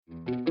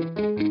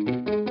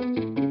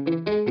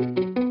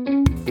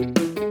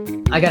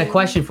I got a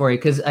question for you,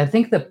 because I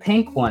think the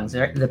pink ones,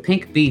 the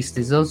pink beast,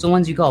 is those the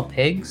ones you call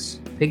pigs?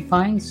 Pig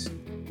pines?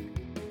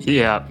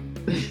 Yeah.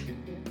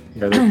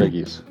 Yeah, they're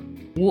piggies.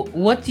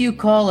 What do you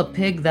call a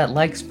pig that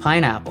likes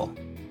pineapple?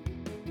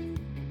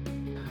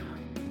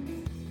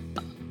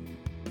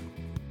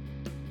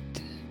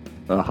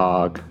 A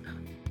hog.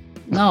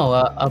 No,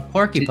 a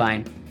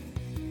porcupine.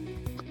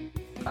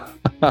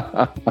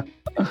 There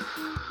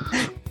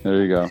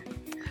you go.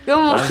 Come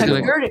on, That was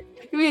good.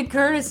 give me a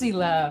courtesy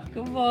laugh.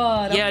 Come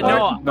on. Yeah,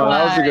 No,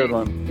 that was a good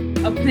one.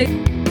 A pig.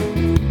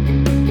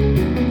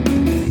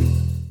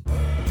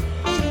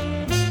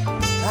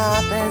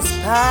 Papa's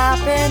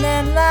popping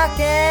and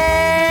locking.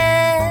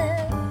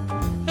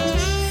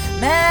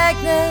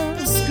 Magnum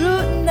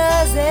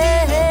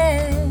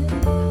scrutinizing.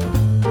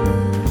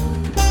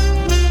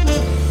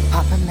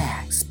 Papa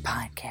Mac's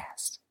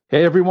podcast.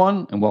 Hey,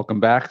 everyone, and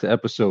welcome back to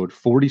episode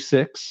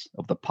 46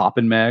 of the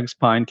Poppin' Mags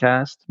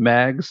Pinecast.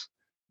 Mags,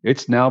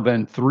 it's now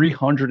been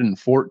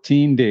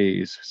 314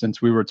 days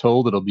since we were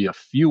told it'll be a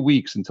few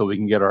weeks until we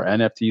can get our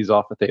NFTs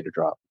off the Theta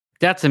drop.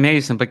 That's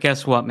amazing. But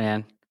guess what,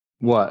 man?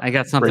 What? I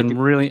got something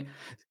really...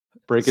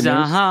 Breaking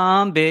news?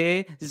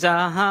 Zombie.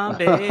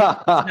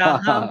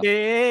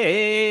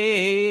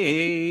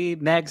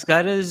 Mag's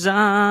got a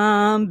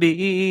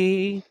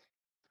zombie.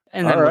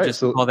 And then All we'll right, just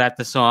so- call that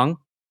the song.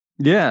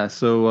 Yeah,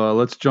 so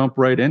let's jump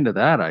right into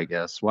that, I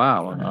guess.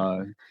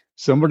 Wow.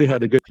 Somebody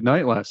had a good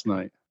night last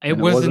night. It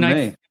and was a wasn't night.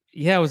 me.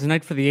 Yeah, it was a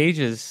night for the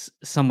ages,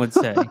 some would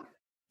say.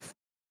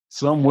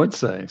 Some would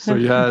say. So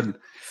you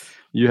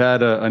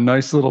had a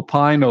nice little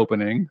pine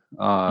opening.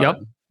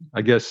 Yep.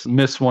 I guess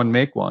miss one,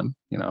 make one,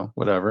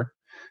 whatever.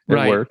 It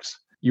Right. works.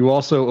 You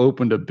also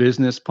opened a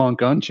Business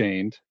Punk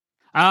Unchained.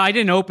 I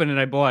didn't open it.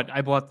 I bought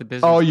the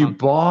business. Oh, you punk.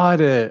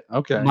 bought it.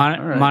 Okay. All right.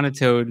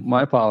 Monotode.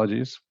 My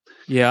apologies.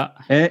 Yeah.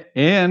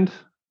 And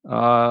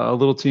a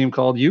little team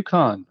called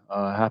UConn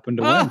happened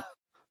to win.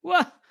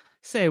 What?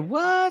 Say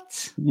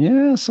what?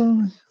 Yeah,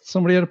 so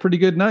somebody had a pretty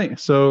good night.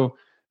 So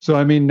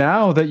I mean,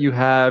 now that you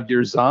have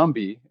your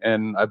zombie,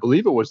 and I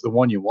believe it was the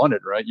one you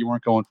wanted, right? You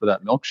weren't going for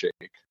that milkshake.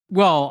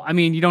 Well, I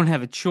mean, you don't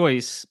have a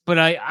choice, but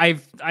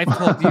I've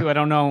told you, I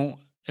don't know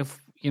if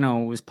it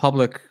was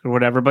public or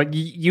whatever, but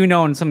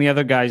and some of the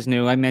other guys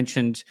knew. I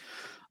mentioned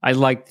I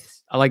liked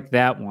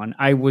that one.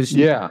 I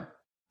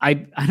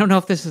don't know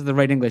if this is the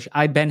right English.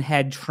 I've been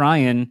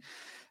trying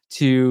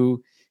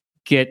to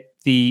get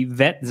the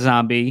vet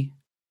zombie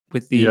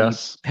with the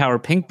power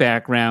pink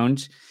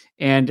background,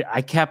 and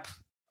I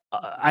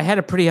had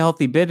a pretty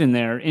healthy bid in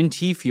there in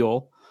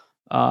T-Fuel.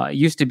 It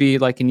used to be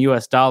like in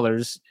US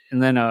dollars,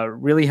 and then a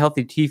really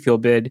healthy T-Fuel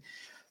bid.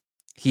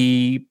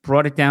 He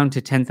brought it down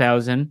to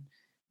 10,000,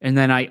 and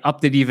then I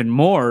upped it even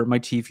more, my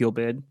T-Fuel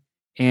bid.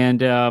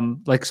 And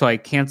so I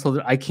canceled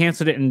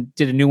it and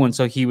did a new one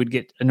so he would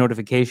get a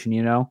notification,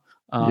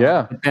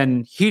 But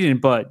then he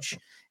didn't budge.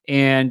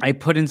 And I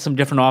put in some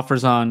different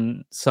offers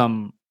on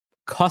some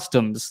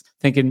customs,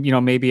 thinking,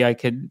 maybe I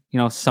could,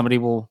 somebody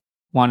will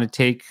want to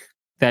take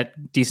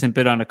that decent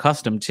bid on a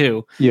custom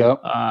too. Yeah.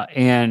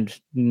 And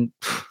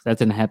that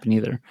didn't happen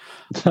either.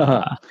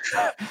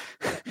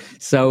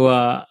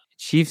 So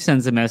Chief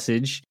sends a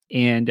message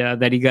and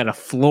that he got a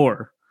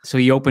floor. So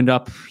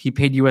he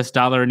paid US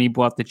dollar and he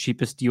bought the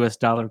cheapest US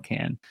dollar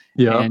can.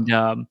 Yeah. And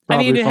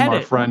probably from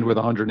our friend with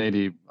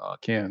 180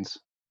 cans.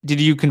 Did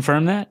you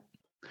confirm that?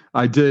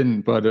 I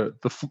didn't, but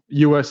the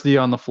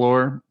USD on the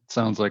floor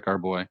sounds like our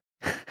boy.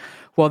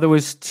 Well, there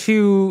was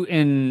two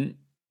in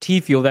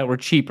T-Fuel that were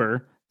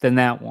cheaper than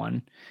that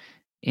one.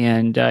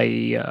 And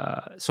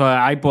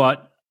I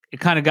bought, it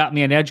kind of got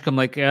me on edge. I'm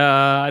like,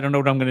 I don't know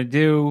what I'm going to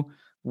do.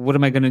 What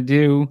am I going to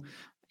do?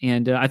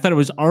 And I thought it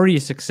was already a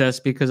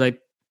success because I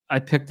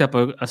picked up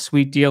a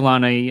sweet deal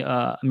on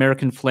a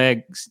American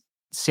flag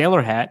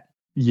sailor hat.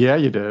 Yeah,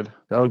 you did.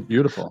 That was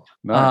beautiful.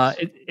 Nice.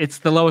 It's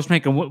the lowest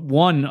rank of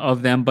one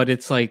of them, but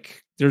it's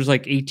like there's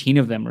like 18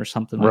 of them or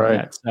something like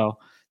that. So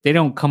they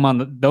don't come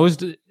on those.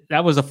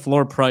 That was a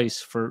floor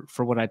price for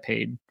what I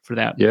paid for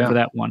that for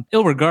that one.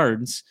 Ill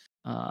regards,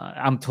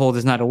 I'm told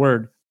is not a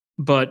word,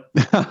 but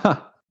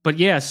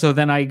yeah. So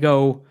then I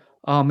go,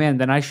 oh man,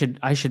 then I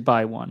should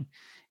buy one,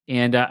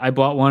 and I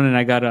bought one, and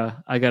I got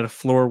a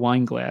floor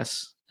wine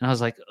glass, and I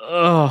was like,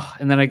 oh,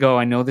 and then I go,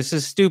 I know this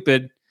is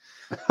stupid.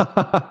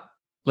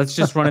 Let's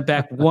just run it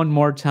back one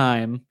more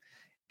time.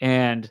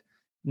 And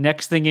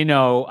next thing you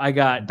know, I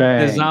got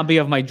the zombie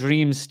of my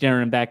dreams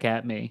staring back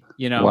at me,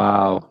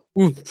 Wow.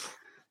 Oof.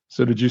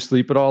 So did you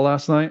sleep at all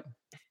last night?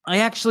 I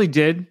actually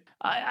did.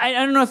 I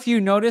don't know if you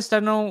noticed.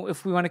 I don't know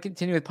if we want to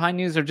continue with Pine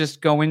News or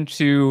just go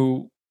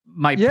into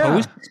my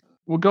post.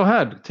 Well, go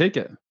ahead. Take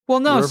it.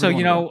 Well, no. Wherever So,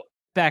 you wanna go.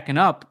 backing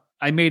up,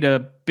 I made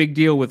a big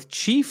deal with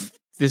Chief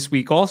this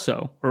week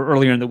also, or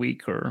earlier in the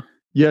week.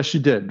 Yes, you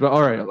did. But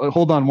all right.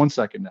 Hold on one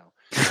second now.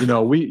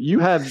 You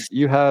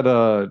had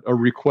a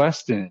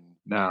request in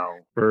now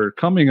for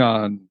coming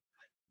on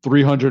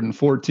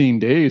 314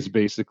 days,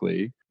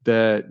 basically,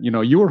 that,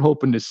 you were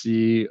hoping to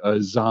see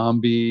a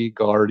zombie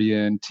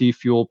guardian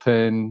T-Fuel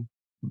pin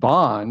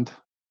bond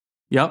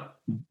Yep.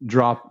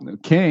 Drop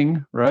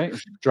king, right?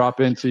 Drop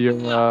into your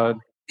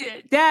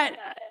That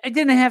it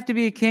didn't have to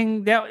be a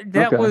king. That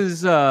Okay.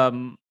 was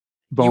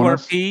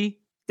bonus. URP.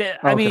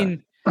 I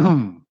mean,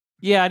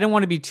 yeah, I didn't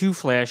want to be too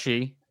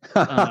flashy,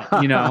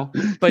 but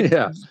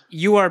yeah.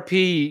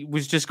 URP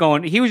was just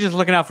going. He was just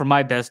looking out for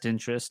my best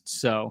interests.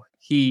 So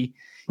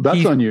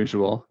that's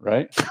unusual,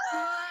 right?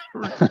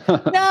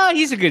 No,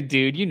 he's a good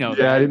dude. You know.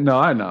 Yeah, that.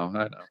 I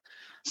know.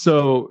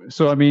 So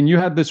I mean, you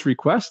had this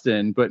request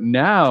in, but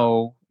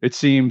now it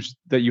seems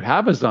that you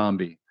have a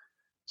zombie.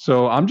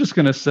 So I'm just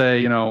gonna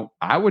say,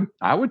 I would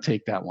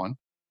take that one.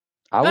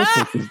 I would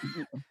take this.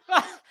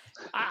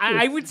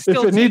 I would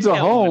still. If it needs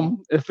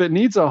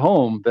a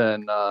home,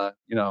 then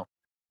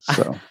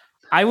So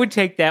I would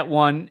take that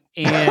one,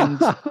 and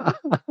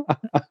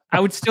I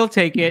would still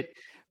take it.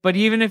 But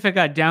even if it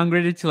got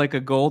downgraded to like a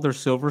gold or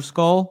silver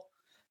skull,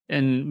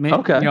 and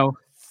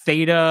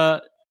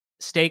Theta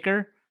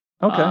Staker.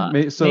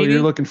 Okay, so maybe?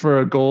 You're looking for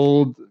a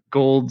gold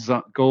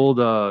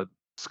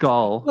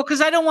skull. Well,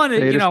 because I don't want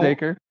to,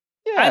 Staker.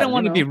 Yeah, I don't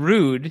want to be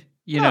rude.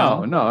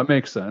 No, it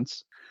makes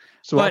sense.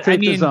 So I'll take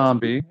the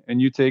zombie,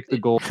 and you take the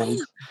gold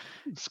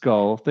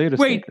skull Theta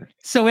Staker.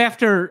 So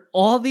after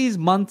all these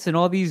months and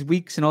all these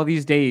weeks and all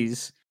these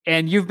days,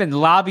 and you've been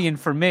lobbying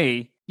for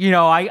me,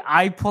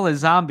 I pull a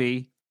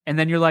zombie, and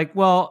then you're like,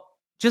 well,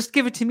 just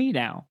give it to me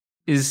now.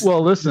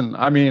 Well, listen,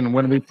 I mean,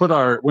 when we put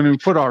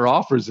our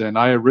offers in,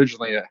 I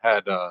originally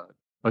had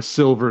a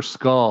silver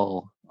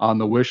skull on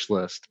the wish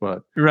list,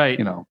 but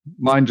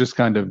mine just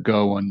kind of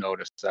go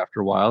unnoticed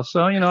after a while.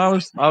 So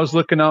I was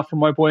looking out for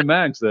my boy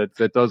Mags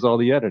that does all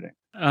the editing.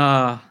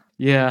 That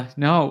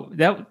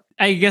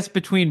I guess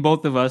between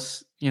both of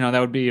us, that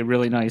would be a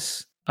really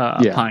nice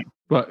pint.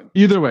 But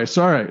either way,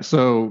 sorry.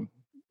 So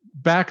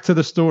back to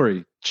the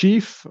story.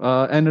 Chief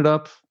ended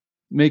up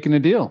making a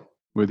deal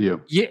with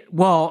you. Yeah,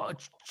 well,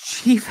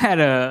 Chief had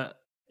a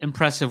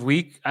impressive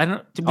week.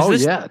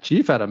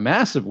 Chief had a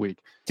massive week.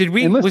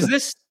 Was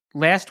this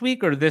last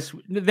week or this?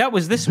 That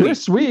was this week.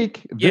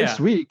 This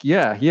week,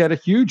 yeah, he had a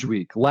huge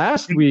week.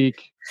 Last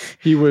week,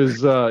 he was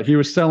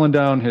selling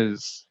down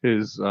his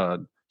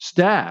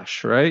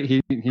stash. Right,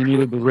 he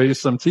needed to raise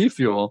some T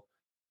fuel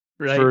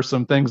for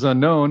some things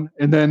unknown,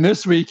 and then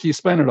this week he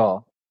spent it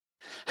all.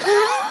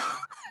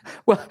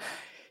 Well,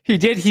 he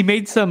did. He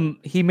made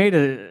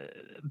a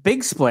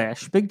big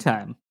splash, big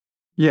time.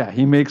 Yeah,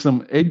 he makes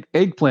some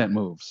eggplant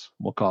moves,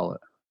 we'll call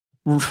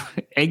it.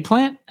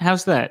 Eggplant?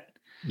 How's that?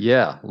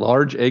 Yeah,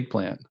 large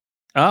eggplant.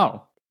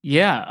 Oh,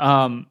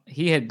 yeah.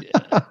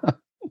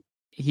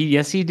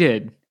 Yes, he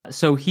did.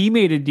 So he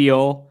made a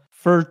deal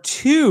for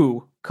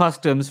 2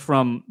 customs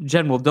from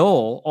General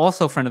Dole,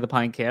 also friend of the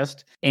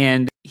Pinecast,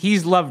 and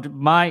he's loved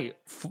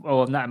it's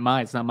not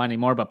mine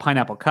anymore, but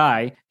Pineapple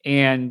Kai.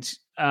 And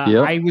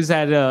I was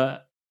at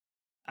a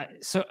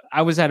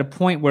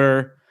point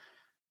where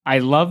I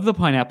love the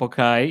Pineapple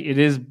Kai. It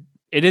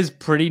is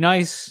pretty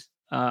nice.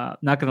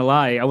 Not gonna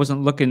lie, I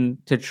wasn't looking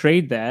to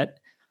trade that.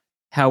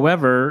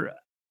 However,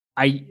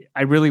 I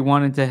really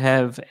wanted to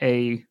have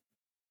a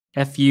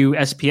FU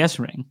SPS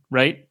ring,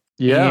 right?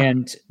 Yeah,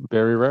 and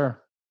very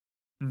rare.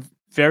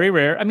 Very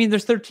rare. I mean,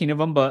 there's 13 of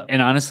them,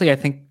 and honestly, I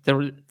think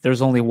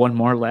there's only one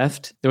more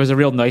left. There was a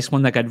real nice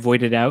one that got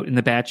voided out in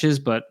the batches,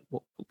 but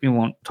we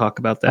won't talk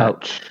about that.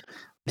 Ouch.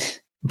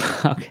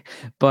 Okay.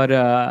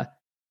 But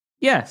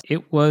yes,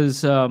 it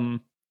was.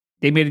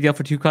 They made a deal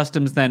for 2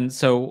 customs then.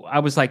 So I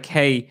was like,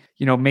 hey,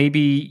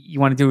 maybe you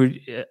want to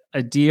do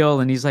a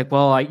deal. And he's like,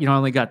 well, I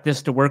only got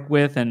this to work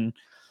with. And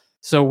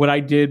so what I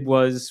did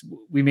was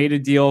we made a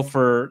deal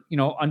for,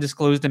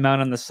 undisclosed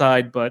amount on the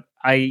side, but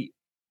I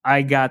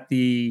got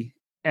the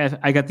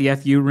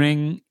FU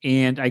ring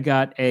and I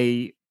got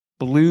a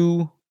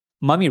blue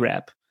mummy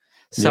wrap.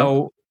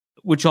 So,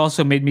 which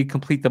also made me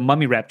complete the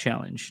mummy wrap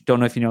challenge. Don't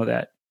know if you know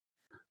that.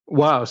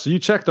 Wow. So you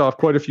checked off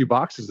quite a few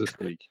boxes this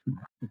week.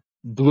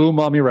 Blue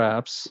mummy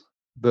wraps,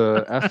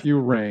 the FU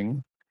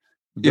ring,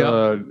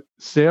 the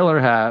sailor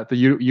hat, the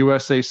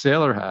USA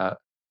sailor hat,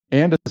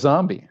 and a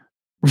zombie.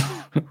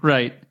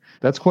 Right.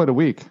 That's quite a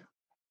week.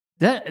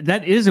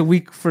 That is a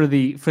week for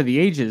the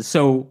ages.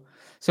 So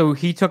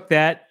he took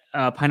that.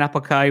 Pineapple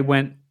Kai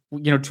went,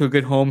 to a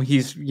good home.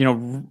 He's,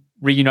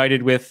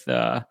 reunited with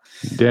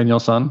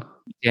Daniel's son.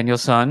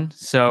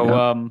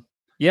 So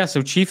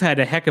so Chief had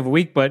a heck of a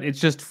week, but it's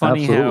just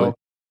funny how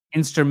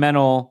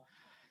instrumental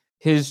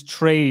his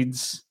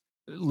trades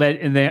led,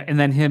 and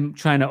then him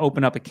trying to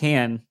open up a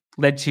can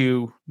led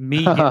to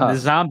me getting the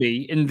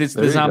zombie. And it's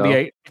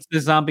the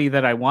zombie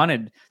that I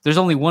wanted. There's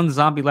only one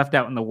zombie left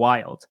out in the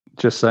wild.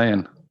 Just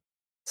saying.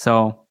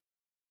 So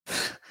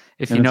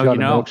if you know, you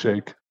know.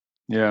 Milkshake.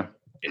 Yeah.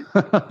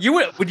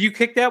 Would you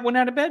kick that one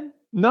out of bed?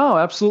 No,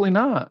 absolutely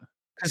not.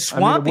 Because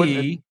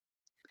Swampy,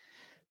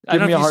 I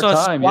don't know if you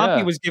saw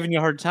Swampy was giving you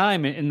a hard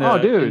time in the. Oh,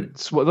 dude,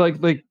 it's like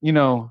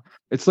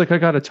it's like I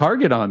got a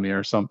target on me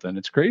or something.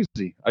 It's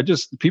crazy.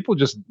 People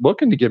just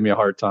looking to give me a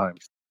hard time.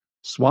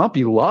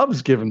 Swampy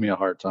loves giving me a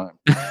hard time.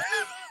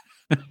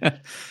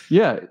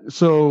 Yeah.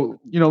 So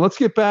let's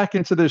get back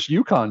into this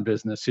UConn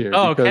business here.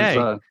 Oh,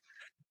 okay.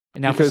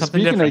 And now for Because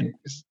something different.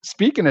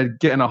 speaking of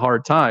getting a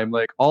hard time,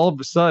 like all of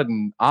a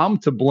sudden I'm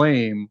to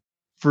blame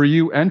for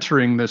you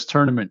entering this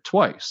tournament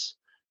twice.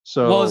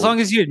 So Well, as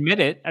long as you admit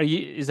it,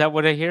 is that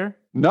what I hear?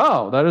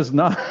 no, that is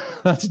not.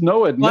 That's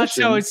no admission. Well,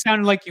 that's how it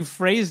sounded like you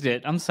phrased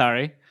it. I'm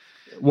sorry.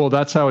 Well,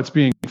 that's how it's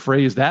being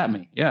phrased at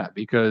me. Yeah,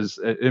 because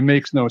it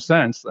makes no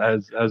sense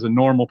as a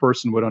normal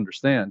person would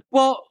understand.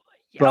 Well,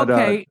 But,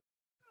 okay.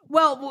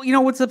 Well, you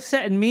know what's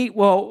upsetting me?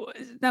 Well,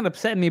 it's not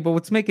upsetting me, but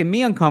what's making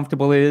me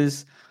uncomfortable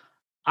is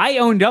I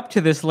owned up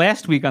to this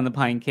last week on the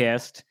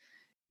Pinecast,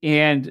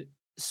 and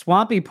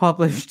Swampy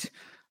published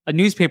a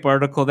newspaper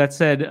article that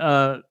said,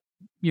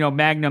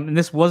 Magnum, and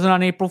this wasn't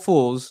on April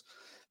Fool's,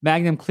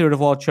 Magnum cleared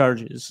of all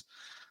charges.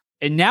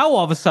 And now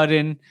all of a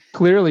sudden...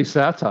 Clearly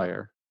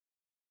satire.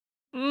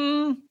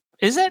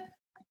 Is it?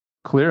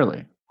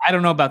 Clearly. I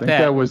don't know about I think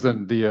that was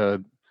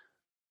the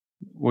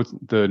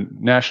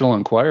National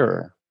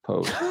Enquirer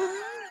post.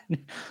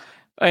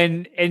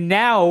 And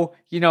now,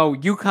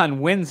 UConn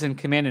wins in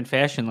command and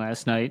fashion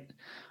last night.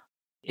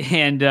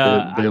 And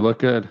they look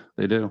good.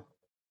 They do.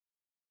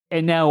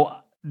 And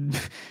now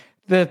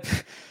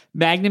the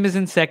Magnum is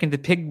in second, the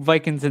Pig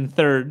Vikings in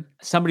third,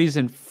 somebody's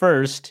in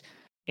first,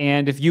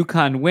 and if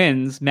UConn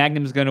wins,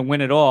 Magnum's going to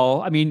win it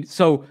all. I mean,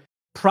 so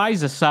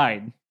prize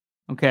aside,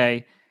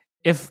 okay,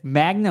 if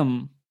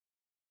Magnum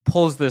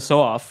pulls this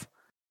off,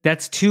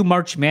 that's 2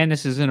 March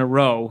Madnesses in a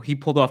row. He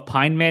pulled off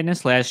Pine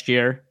Madness last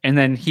year, and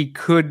then he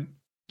could,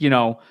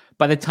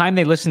 by the time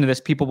they listen to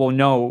this, people will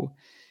know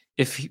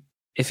if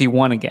he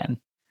won again,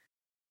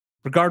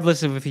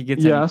 regardless of if he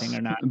gets anything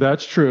or not.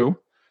 That's true.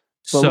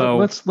 So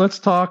let's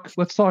talk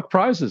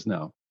prizes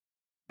now.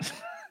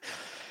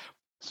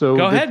 So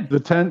go ahead. The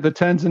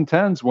 10s and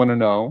 10s want to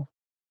know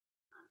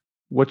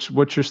what's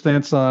your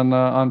stance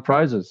on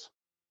prizes.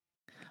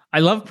 I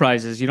love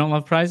prizes. You don't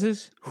love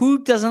prizes?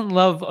 Who doesn't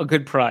love a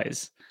good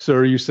prize? So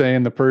are you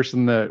saying the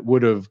person that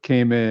would have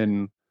came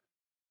in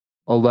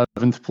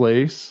 11th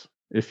place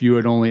if you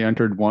had only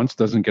entered once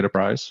doesn't get a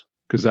prize?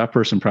 Because that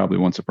person probably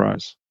wants a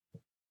prize.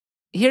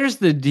 Here's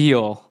the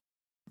deal,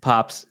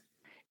 Pops.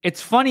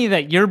 It's funny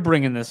that you're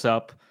bringing this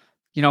up.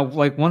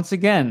 Once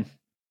again,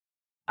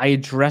 I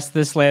addressed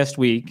this last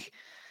week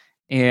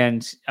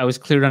and I was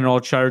cleared on all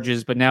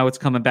charges, but now it's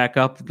coming back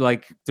up.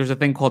 Like there's a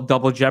thing called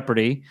double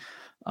jeopardy,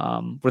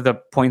 where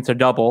the points are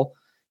double,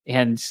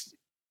 and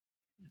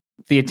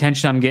the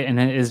attention I'm getting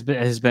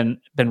has been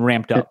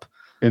ramped up.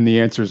 And the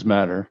answers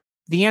matter.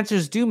 The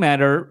answers do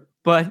matter,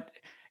 but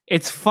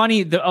it's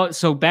funny.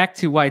 So back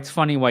to why it's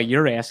funny why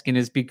you're asking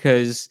is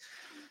because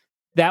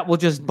that will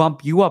just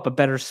bump you up a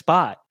better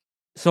spot.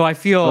 So I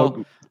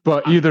feel...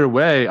 But either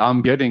way,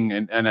 I'm getting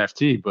an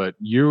NFT, but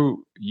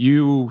you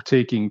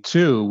taking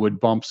 2 would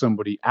bump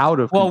somebody out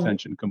of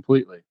contention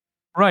completely.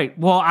 Right.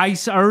 Well, I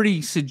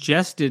already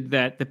suggested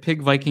that the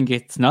Pig Viking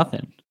gets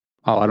nothing.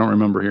 Oh, I don't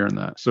remember hearing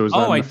that. So is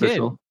that an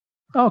official? Did.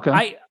 Oh,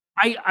 okay.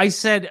 I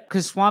said,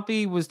 because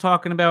Swampy was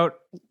talking about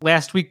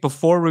last week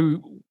before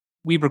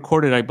we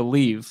recorded, I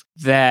believe,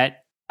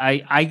 that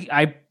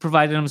I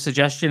provided him a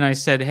suggestion. I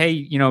said,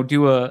 hey,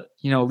 do a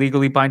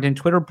legally binding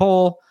Twitter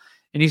poll.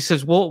 And he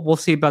says, we'll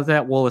see about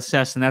that. We'll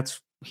assess. And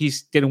he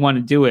didn't want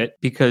to do it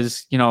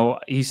because,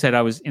 he said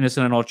I was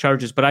innocent on all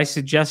charges. But I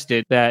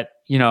suggested that,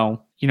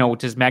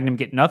 does Magnum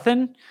get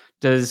nothing?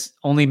 Does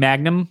only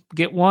Magnum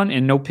get one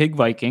and no Pig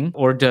Viking?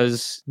 Or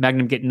does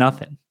Magnum get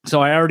nothing?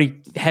 So I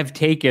already have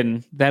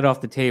taken that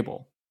off the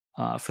table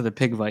for the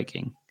Pig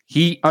Viking.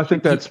 I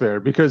think that's fair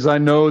because I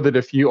know that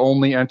if you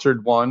only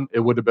entered one,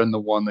 it would have been the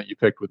one that you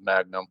picked with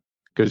Magnum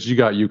because you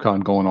got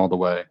UConn going all the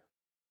way.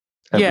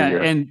 Yeah,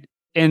 year.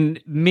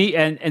 And me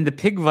and the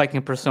Pig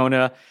Viking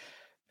persona,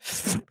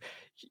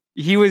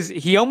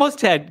 he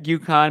almost had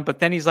UConn, but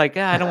then he's like,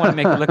 I don't want to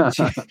make it look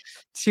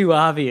too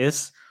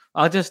obvious.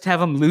 I'll just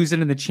have him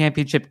losing in the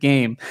championship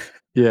game.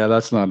 Yeah,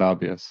 that's not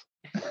obvious.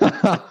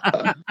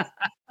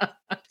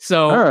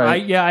 So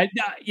right.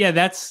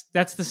 That's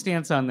the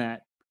stance on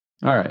that.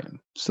 All right,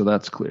 so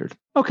that's cleared.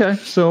 Okay,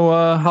 so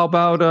how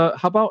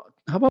about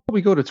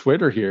we go to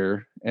Twitter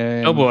here?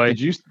 And oh boy,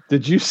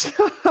 did you?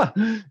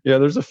 Yeah,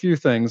 there's a few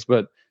things,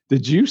 but.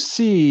 Did you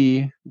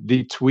see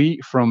the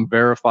tweet from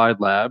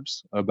Verified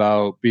Labs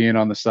about being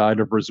on the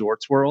side of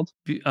Resorts World?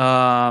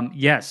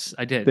 Yes,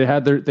 I did. They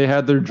had their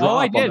drop. Oh,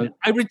 I did.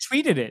 I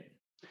retweeted it.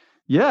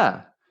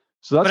 Yeah,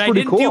 so that's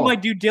pretty cool. But I didn't do my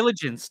due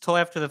diligence till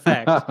after the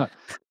fact.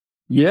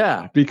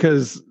 Yeah,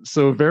 because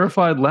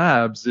Verified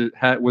Labs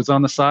was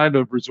on the side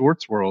of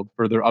Resorts World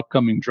for their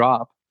upcoming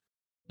drop,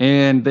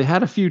 and they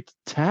had a few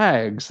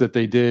tags that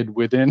they did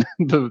within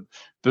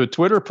the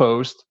Twitter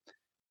post.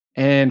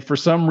 And for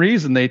some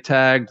reason, they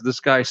tagged this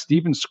guy,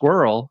 Steven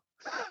Squirrel.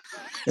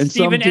 And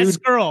Steven S.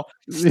 Squirrel.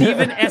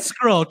 Steven S.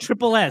 Squirrel,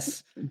 triple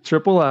S.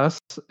 Triple S.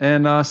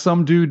 And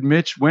some dude,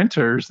 Mitch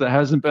Winters, that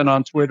hasn't been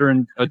on Twitter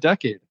in a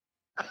decade.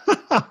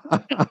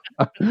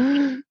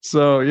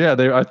 So, yeah,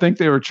 I think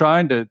they were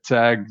trying to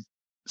tag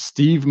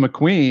Steve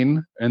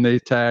McQueen, and they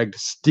tagged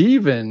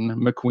Steven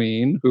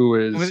McQueen, who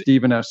is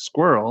Steven S.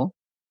 Squirrel.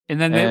 And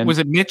then was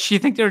it Mitch you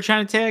think they were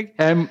trying to tag?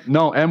 M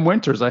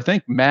Winters. I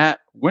think Matt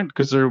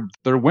because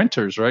they're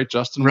Winters, right?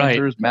 Justin Right.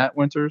 Winters, Matt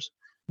Winters.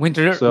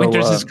 Winters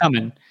is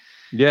coming.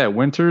 Yeah,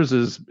 Winters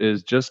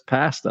is just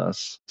past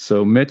us.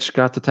 So Mitch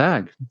got the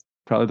tag.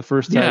 Probably the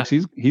first tags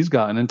he's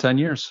gotten in 10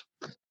 years.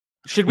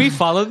 Should we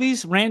follow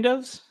these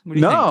randos? What do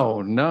you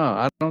think? No,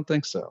 I don't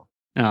think so.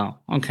 Oh,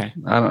 okay.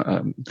 I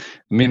don't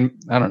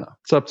know.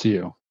 It's up to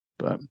you.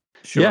 But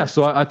Sure. yeah,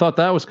 so I thought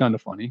that was kind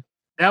of funny.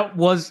 That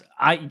was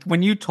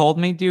when you told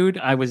me, dude,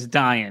 I was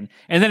dying.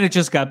 And then it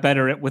just got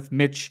better with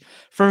Mitch.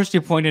 First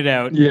you pointed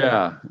out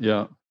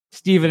Yeah.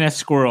 Stephen S.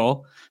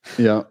 Squirrel.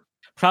 Yeah.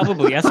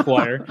 Probably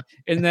Esquire.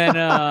 and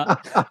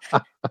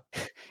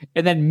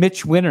then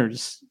Mitch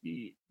Winters.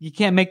 You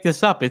can't make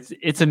this up. It's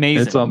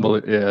amazing. It's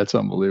unbelievable. Yeah, it's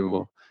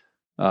unbelievable.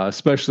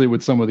 Especially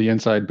with some of the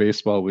inside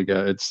baseball we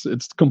got. It's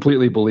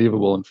completely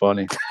believable and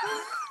funny.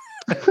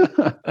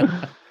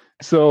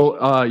 So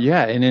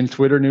and in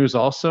Twitter news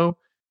also,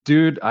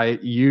 dude, I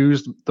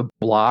used the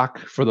block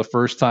for the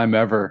first time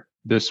ever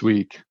this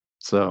week.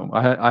 So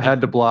I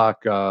had to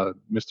block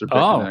Mr.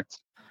 BitConnect.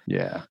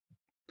 Yeah.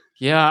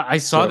 Yeah, I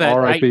saw that.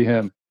 R.I.P.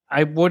 him.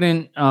 I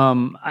wouldn't.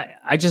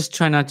 I just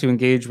try not to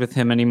engage with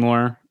him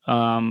anymore.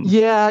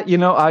 Yeah,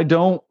 I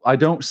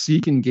don't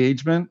seek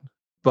engagement,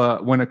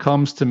 but when it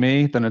comes to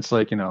me, then it's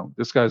like,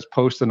 this guy's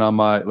posting on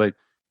my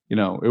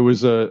it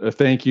was a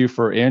thank you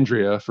for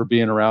Andrea for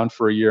being around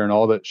for a year and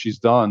all that she's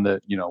done.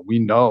 That we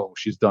know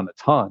she's done a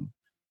ton.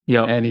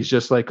 Yeah, and he's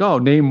just like, oh,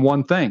 name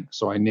one thing.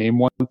 So I name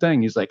one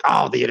thing. He's like,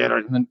 oh,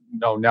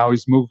 now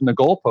he's moving the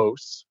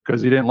goalposts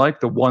because he didn't like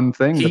the one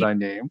thing that I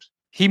named.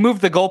 He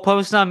moved the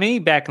goalpost on me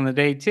back in the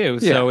day too.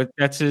 So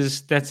that's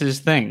his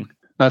thing.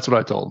 That's what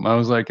I told him. I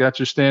was like, that's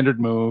your standard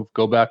move.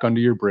 Go back under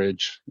your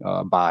bridge.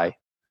 Bye.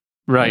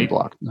 Right.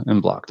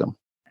 And blocked him.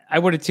 I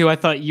would have too. I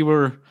thought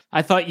you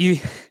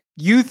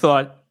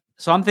thought,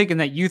 so I'm thinking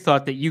that you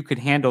thought that you could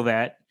handle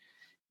that.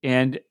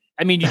 And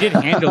I mean, you did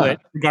handle it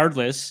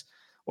regardless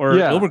or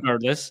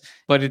irregardless,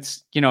 but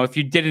it's, if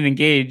you didn't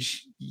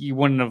engage, you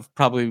wouldn't have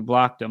probably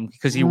blocked him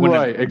because you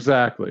wouldn't have,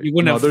 exactly. You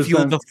wouldn't have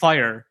fueled the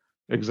fire.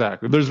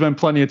 Exactly. There's been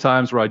plenty of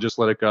times where I just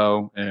let it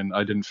go, and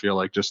I didn't feel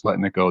like just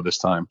letting it go this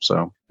time.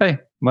 So, hey,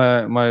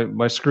 my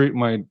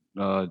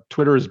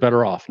Twitter is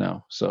better off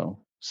now. So,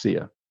 see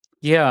ya.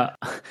 Yeah.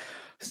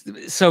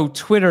 So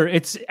Twitter,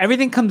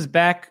 everything comes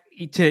back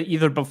to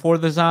either before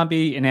the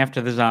zombie and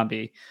after the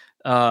zombie.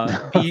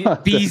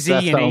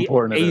 BZ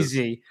and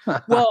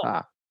AZ.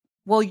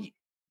 Well,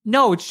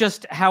 no, it's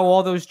just how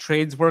all those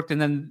trades worked,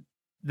 and then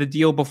the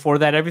deal before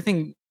that.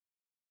 Everything.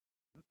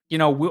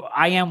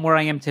 I am where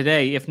I am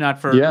today, if not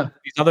for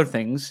these other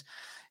things.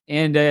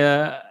 And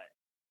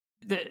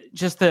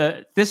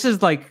this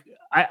is like,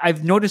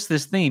 I've noticed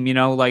this theme,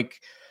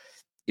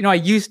 I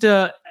used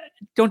to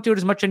don't do it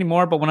as much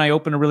anymore, but when I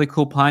open a really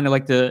cool pine, I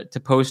like to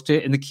post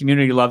it and the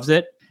community loves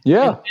it.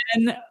 Yeah.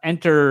 And then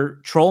enter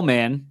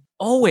Trollman.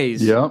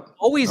 Always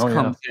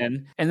comes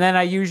in. And then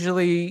I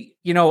usually,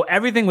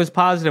 everything was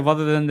positive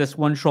other than this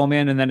one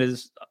Trollman. And then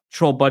his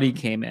troll buddy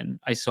came in,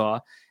 I saw.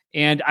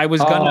 And I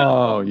was gonna.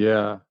 Oh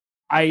yeah.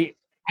 I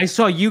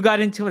saw you got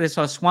into it. I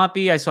saw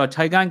Swampy. I saw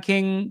Tygon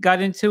King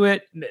got into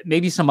it.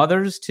 Maybe some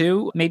others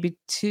too. Maybe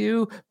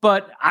two.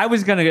 But I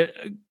was gonna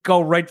go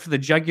right for the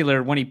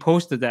jugular when he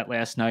posted that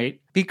last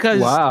night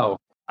because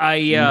I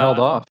held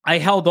off. I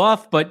held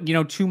off, but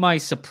to my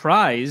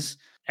surprise,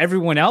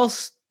 everyone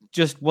else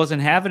just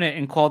wasn't having it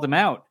and called him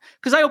out.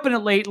 Because I opened it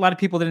late. A lot of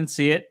people didn't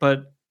see it,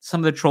 but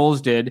some of the trolls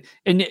did.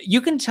 And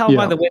you can tell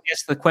by the way they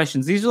ask the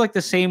questions. These are like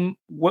the same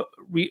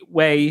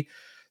way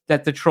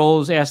that the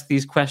trolls ask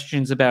these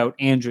questions about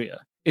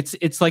Andrea.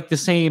 It's like the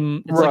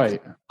same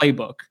like the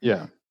playbook.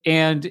 Yeah.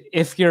 And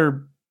if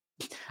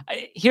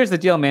here's the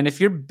deal, man.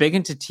 If you're big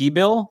into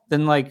T-bill,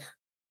 then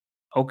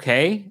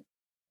okay,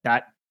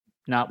 not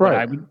what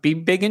I would be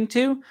big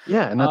into.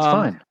 Yeah, and that's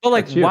fine.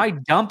 But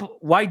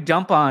why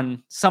dump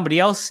on somebody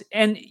else?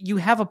 And you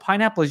have a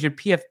pineapple as your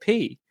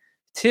PFP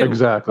too.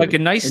 Exactly. Like a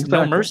nice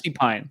No Mercy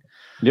pine.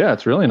 Yeah,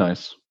 it's really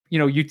nice.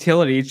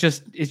 Utility. It's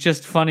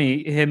just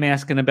funny him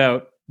asking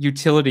about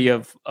utility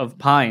of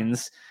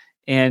pines,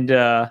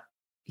 and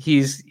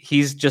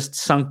he's just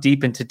sunk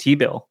deep into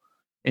T-bill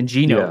and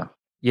Geno.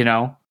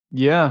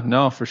 Yeah,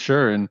 no, for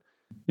sure. And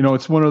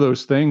it's one of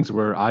those things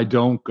where I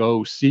don't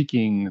go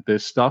seeking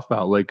this stuff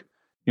out. Like,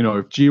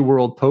 if G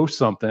World posts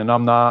something,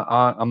 I'm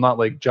not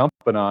like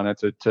jumping on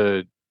it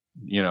to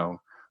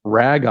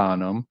rag on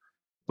them.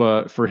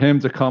 But for him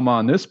to come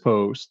on this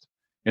post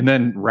and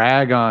then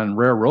rag on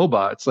Rare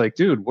Robot, it's like,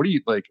 dude, what are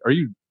you like? Are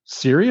you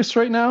serious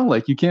right now?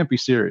 Like, you can't be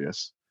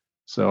serious.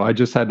 So I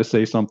just had to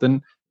say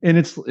something, and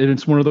it's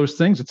one of those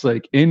things. It's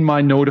like in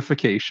my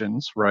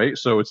notifications, right?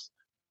 So it's,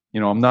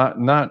 I'm not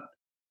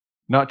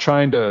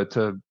trying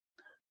to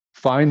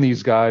find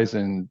these guys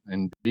and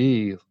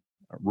be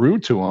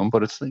rude to them,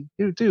 but it's like,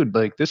 dude,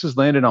 like this is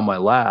landed on my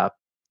lap.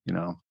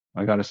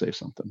 I got to say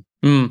something.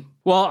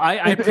 Well, I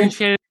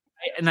appreciate it,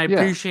 and I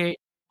appreciate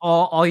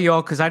all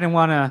y'all because I didn't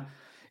want to.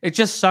 It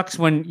just sucks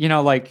when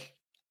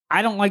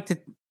I don't like to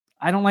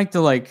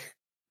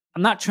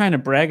I'm not trying to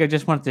brag. I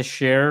just wanted to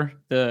share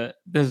the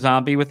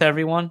zombie with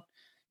everyone.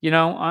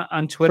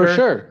 on Twitter. For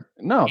sure.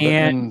 No,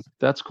 and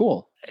that's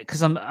cool.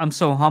 Because I'm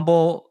so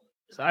humble.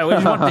 I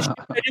just wanted to,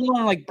 I didn't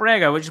want to like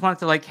brag. I just wanted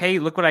to like, hey,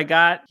 look what I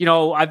got.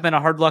 I've been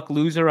a hard luck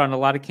loser on a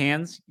lot of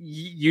cans.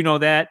 You know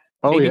that.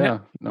 Oh, Maybe yeah,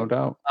 no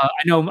doubt.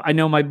 I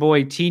know my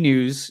boy T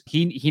News.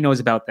 He knows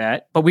about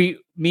that. But me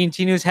and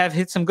T News have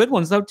hit some good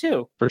ones though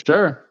too. For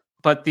sure.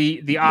 But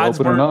the odds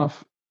weren't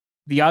enough.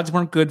 The odds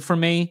weren't good for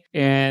me,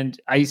 and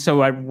I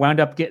wound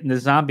up getting the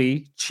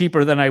zombie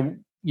cheaper than I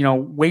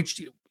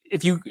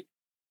if you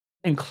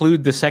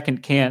include the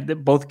second can,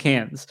 both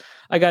cans,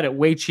 I got it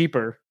way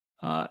cheaper.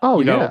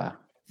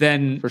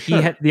 Then for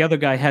sure. The other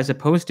guy has it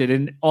posted,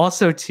 and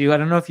also too, I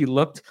don't know if you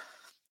looked.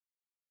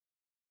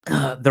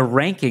 The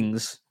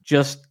rankings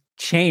just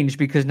changed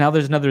because now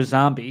there's another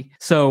zombie.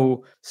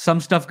 So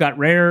some stuff got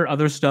rare,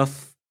 other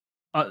stuff,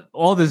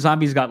 all the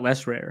zombies got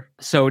less rare.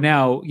 So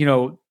now,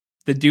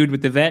 the dude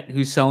with the vet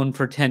who's selling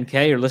for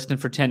 10K or listing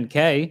for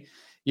 10K,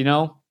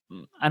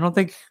 I don't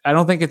think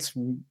it's,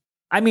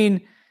 I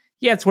mean,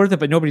 yeah, it's worth it,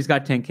 but nobody's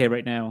got 10K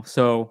right now.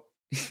 So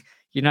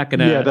you're not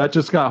going to. Yeah, that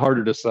just got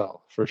harder to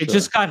sell for sure. It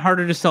just got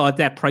harder to sell at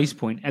that price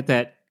point, at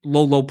that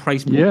low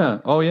price point. Yeah.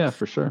 Oh yeah,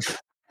 for sure.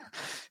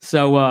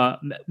 So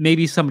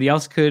maybe somebody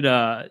else could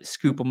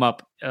scoop him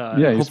up.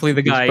 Hopefully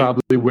the guy he's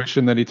probably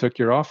wishing that he took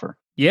your offer.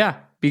 Yeah,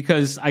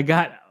 because I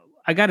got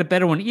a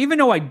better one. Even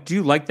though I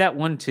do like that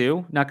one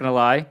too, not gonna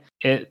lie.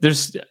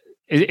 It's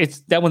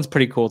that one's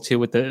pretty cool too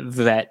with the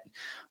vet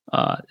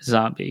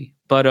zombie.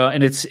 But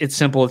and it's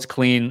simple, it's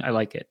clean. I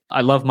like it.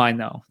 I love mine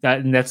though.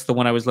 That's the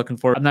one I was looking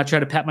for. I'm not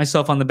trying to pat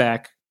myself on the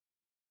back,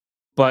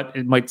 but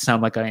it might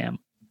sound like I am.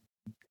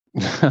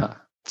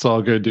 It's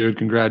all good, dude.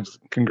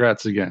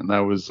 Congrats again. That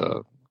was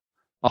a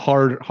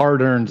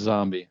hard-earned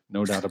zombie,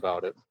 no doubt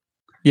about it.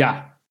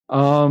 Yeah.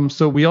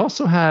 So we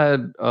also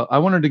had. I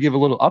wanted to give a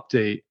little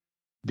update.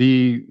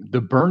 The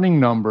burning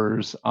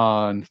numbers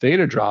on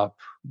Theta Drop,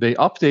 they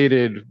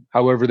updated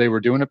however they were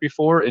doing it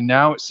before, and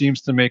now it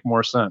seems to make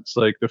more sense.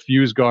 Like the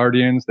Fuse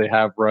Guardians, they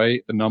have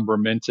right the number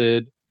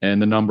minted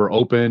and the number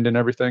opened and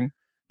everything,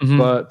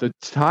 but the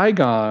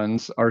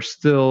Tigons are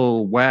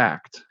still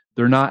whacked.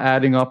 They're not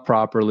adding up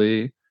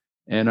properly.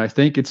 And I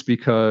think it's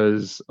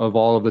because of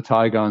all of the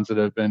Tigons that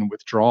have been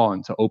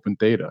withdrawn to Open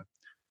Theta.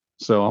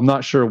 So I'm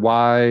not sure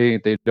why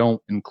they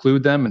don't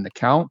include them in the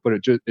count, but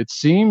it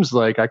seems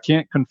like, I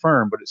can't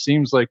confirm, but it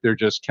seems like they're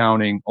just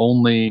counting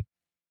only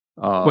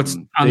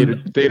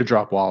Theta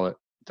Drop wallet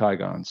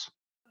Tigons.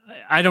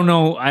 I don't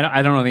know.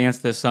 I don't know the answer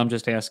to this, so I'm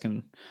just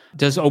asking.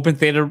 Does Open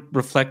Theta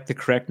reflect the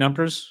correct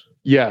numbers?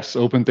 Yes,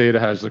 Open Theta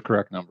has the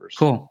correct numbers.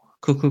 Cool.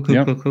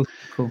 Yep.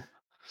 Cool.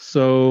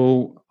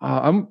 So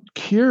I'm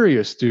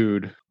curious,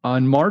 dude.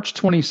 On March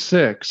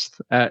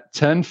 26th at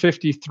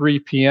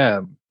 10:53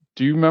 p.m.,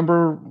 do you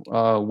remember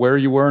where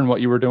you were and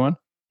what you were doing?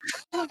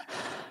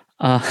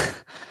 No,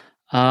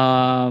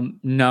 I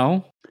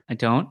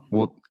don't.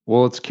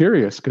 Well, it's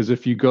curious because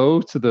if you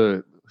go to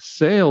the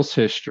sales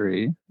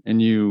history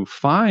and you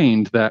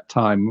find that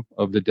time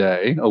of the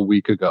day a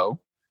week ago,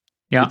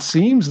 it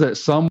seems that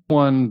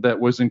someone that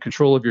was in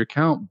control of your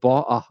account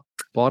bought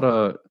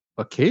a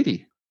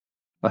Katie.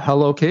 A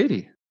Hello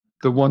Katie,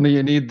 the one that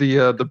you need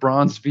the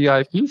bronze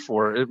VIP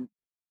for.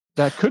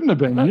 That couldn't have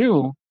been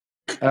you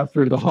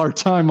after the hard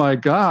time I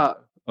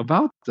got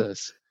about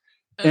this.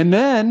 And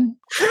then,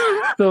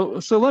 so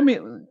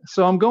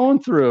I'm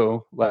going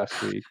through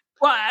last week.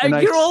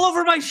 Well, you're all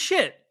over my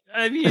shit.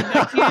 I mean,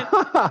 I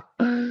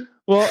can't.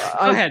 Well,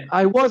 Go ahead.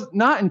 I was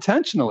not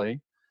intentionally,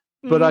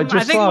 but I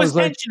think it was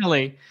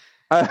intentionally.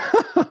 I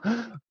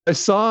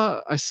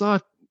saw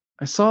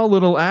a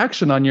little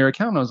action on your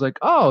account. I was like,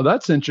 oh,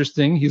 that's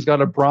interesting. He's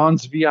got a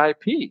bronze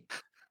VIP.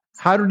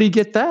 How did he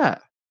get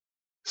that?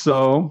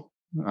 So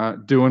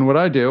doing what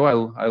I do,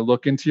 I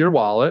look into your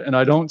wallet and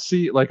I don't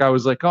see, like, I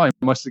was like, oh, I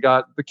must have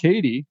got the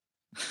Katie,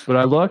 but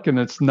I look and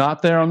it's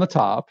not there on the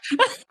top.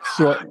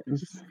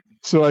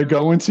 So I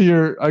go into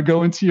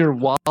your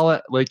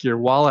wallet, like your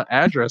wallet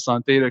address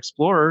on Theta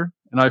Explorer,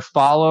 and I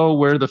follow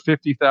where the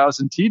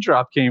 50,000 T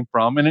drop came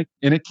from, and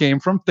it came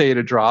from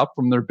Theta Drop,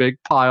 from their big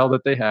pile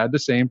that they had, the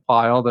same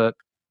pile that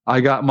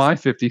I got my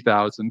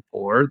 50,000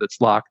 for,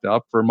 that's locked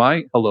up for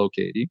my Hello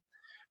Katie.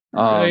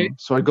 Right.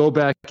 So I go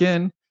back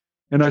in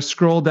and I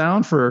scroll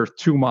down for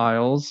 2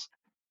 miles,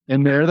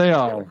 and there they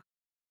are.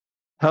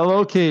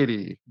 Hello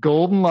Katie,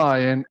 Golden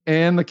Lion,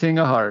 and the King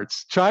of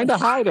Hearts. Trying to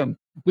hide them.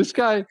 This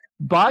guy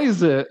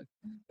buys it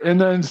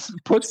and then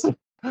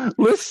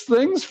lists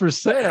things for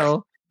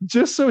sale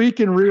just so he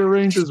can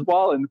rearrange his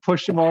wallet and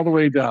push him all the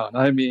way down.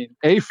 I mean,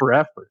 A for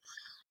effort.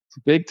 It's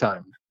big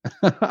time.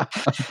 You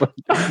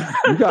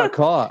got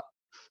caught.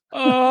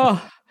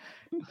 Oh,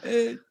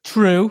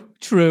 true.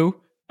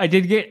 I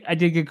did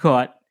get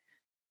caught.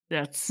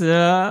 That's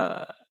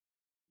yep.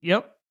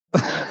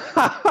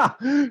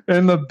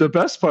 And the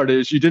best part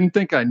is you didn't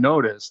think I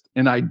noticed,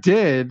 and I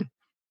did,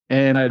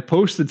 and I had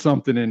posted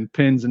something in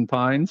Pins and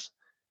Pines,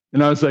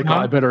 and I was like, oh,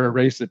 I better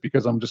erase it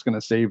because I'm just going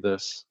to save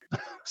this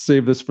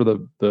for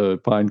the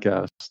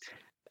Pinecast.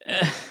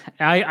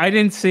 I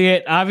didn't see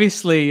it.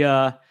 Obviously,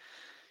 I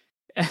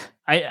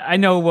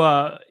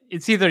know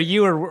it's either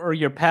you or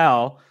your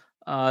pal.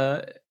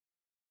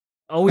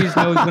 Always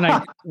knows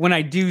when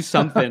I do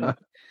something.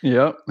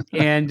 Yep.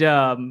 And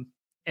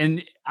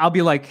I'll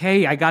be like,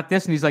 hey, I got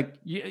this, and he's like,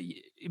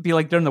 it'd be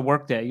like during the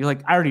workday. You're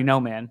like, I already know,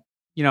 man.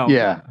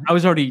 Yeah. I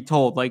was already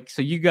told. Like,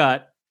 so you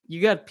got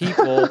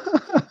people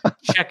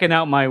checking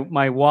out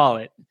my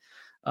wallet.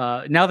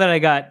 Now that I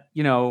got,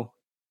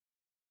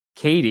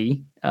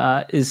 Katie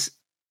I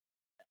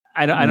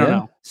don't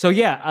know. So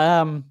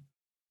yeah,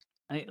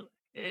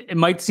 it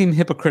might seem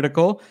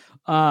hypocritical.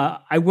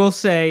 I will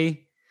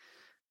say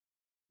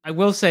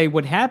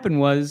what happened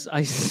was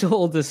I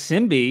sold a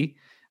Simbi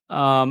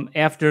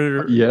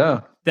after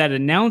that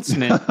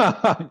announcement.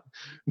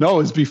 No, it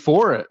was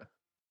before it.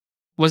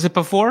 Was it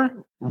before?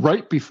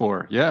 Right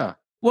before, yeah.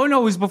 Well,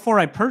 no, it was before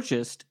I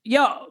purchased.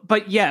 Yeah,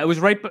 but yeah, it was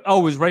right.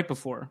 It was right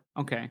before.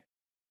 Okay.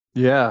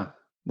 Yeah.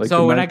 Like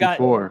so when I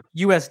before. got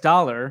US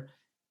dollar,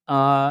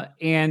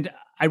 and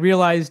I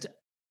realized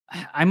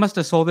I must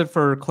have sold it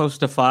for close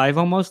to $5,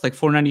 almost like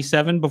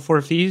 $4.97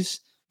 before fees,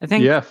 I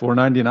think. Yeah,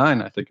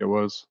 $4.99, I think it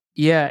was.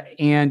 Yeah,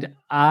 and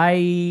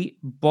I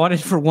bought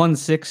it for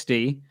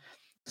 $160.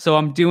 So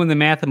I'm doing the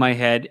math in my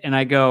head, and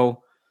I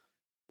go,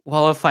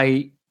 well, if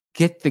I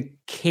get the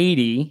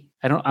Katie,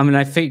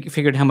 I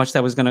figured how much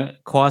that was going to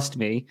cost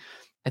me.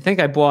 I think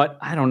I bought,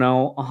 I don't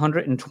know,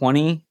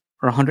 120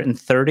 or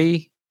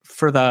 130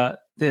 for the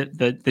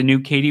new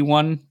Katie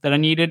one that I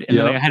needed, and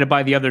then I had to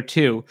buy the other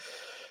two.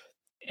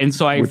 And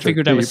so I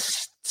figured I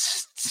was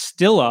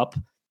still up,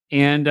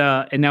 and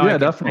now I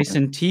get nice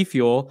and T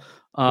fuel.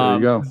 There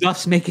you go.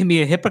 Thus making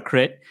me a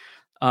hypocrite.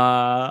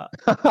 And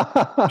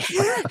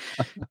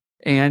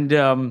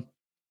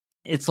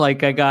it's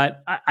like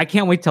I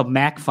can't wait till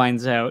Mac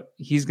finds out.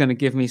 He's going to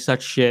give me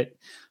such shit.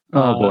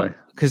 Oh boy.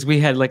 Because we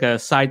had like a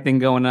side thing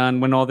going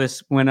on when all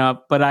this went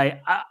up. But I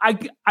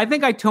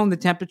think I toned the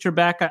temperature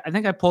back. I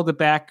think I pulled it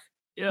back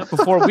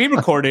before we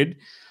recorded,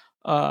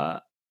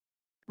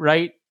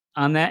 right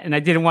on that. And I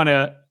didn't want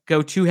to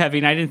go too heavy.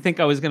 And I didn't think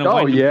I was going to.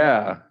 Oh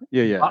yeah.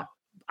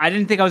 I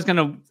didn't think that was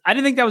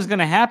going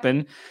to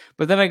happen.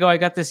 But then I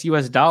got this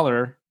US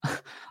dollar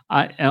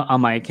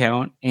on my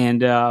account,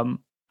 and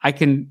I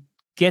can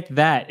get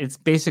that. It's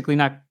basically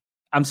not.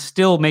 I'm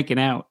still making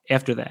out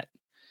after that.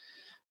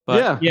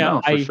 But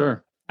for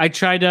sure. I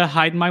tried to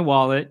hide my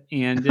wallet,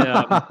 and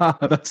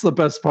that's the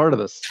best part of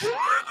this.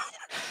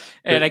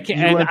 And I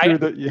can't.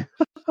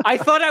 I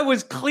thought I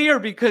was clear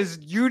because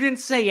you didn't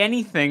say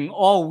anything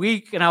all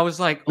week, and I was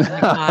like, "Oh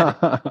my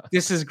god,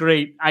 this is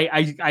great!"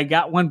 I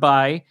got one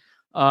by.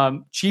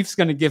 Chief's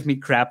gonna give me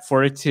crap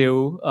for it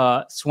too.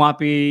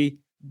 Swampy,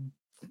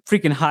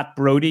 freaking Hot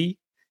Brody.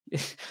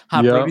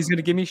 Brody's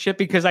gonna give me shit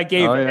because I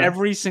gave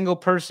every single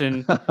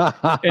person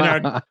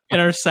in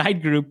our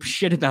side group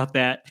shit about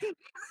that.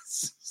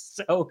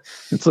 So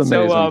it's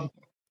amazing.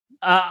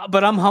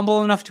 But I'm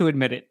humble enough to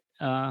admit it.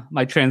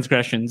 My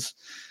transgressions.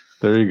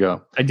 There you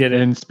go. I did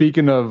it. And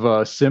speaking of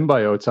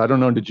symbiotes, I don't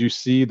know. Did you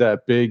see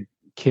that big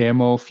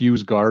camo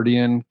Fuse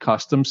Guardian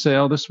custom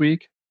sale this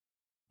week?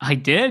 I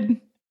did.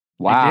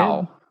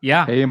 Wow.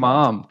 Yeah. Hey,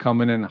 Mom,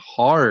 coming in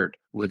hard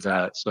with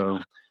that. So.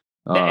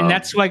 And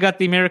that's who I got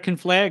the American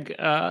flag.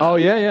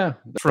 Yeah.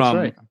 That's from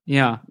right.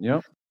 Yeah.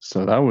 Yep.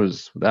 So that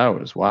was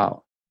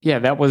wow. Yeah,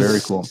 that was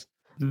very cool.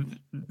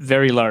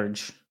 Very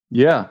large.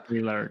 Yeah.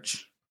 Very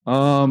large.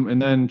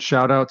 And then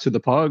shout out to the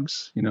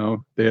Pugs.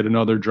 They had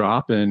another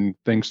drop and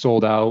things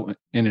sold out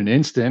in an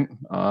instant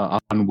on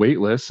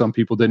waitlist. Some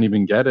people didn't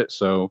even get it.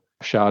 So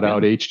shout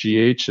out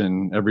HGH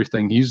and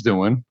everything he's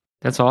doing.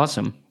 That's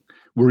awesome.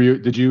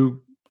 Did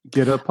you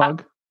get a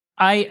Pug?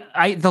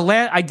 I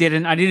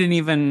didn't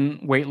even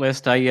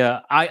waitlist.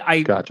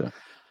 I gotcha.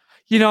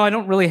 I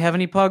don't really have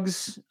any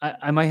Pugs.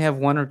 I might have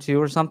one or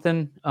two or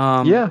something.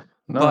 But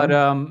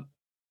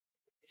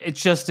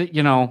it's just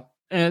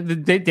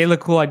they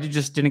look cool. I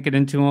just didn't get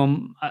into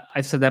them.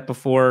 I said that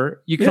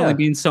before. You can only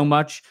be in so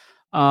much.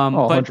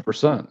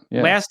 100%.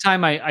 Yeah. Last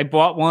time I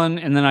bought one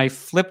and then I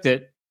flipped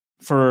it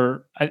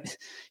for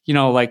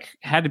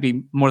had to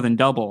be more than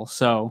double.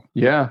 So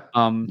it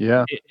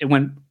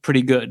went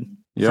pretty good.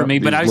 For me,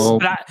 but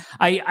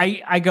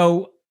I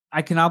go,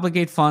 I can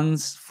obligate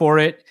funds for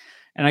it,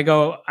 and I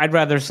go, I'd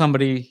rather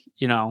somebody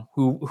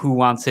who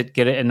wants it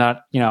get it, and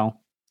not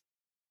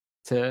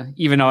to,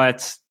 even though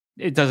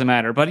it doesn't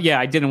matter. But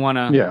I didn't want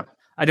to. Yeah,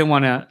 I didn't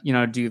want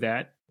to do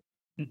that.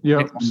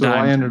 Yeah, so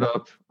I ended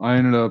up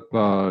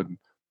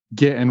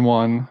getting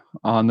one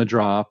on the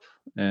drop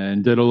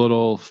and did a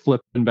little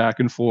flipping back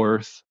and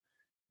forth,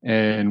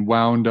 and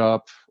wound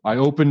up. I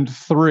opened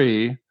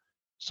 3.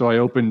 So I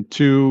opened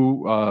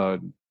 2 of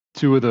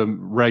the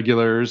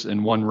regulars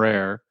and 1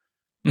 rare.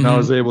 And I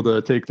was able to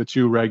take the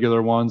 2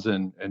 regular ones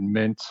and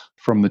mint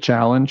from the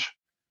challenge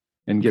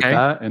and get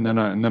that. And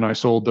then I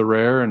sold the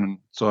rare. And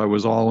so I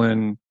was all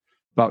in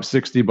about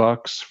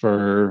 $60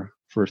 for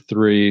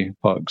 3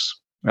 Pugs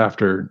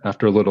after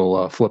a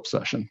little flip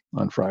session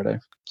on Friday.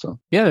 So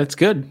yeah, that's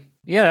good.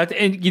 Yeah.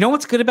 And you know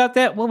what's good about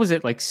that? What was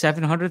it? Like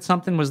 700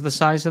 something was the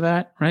size of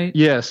that, right?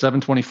 Yeah.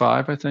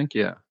 725, I think.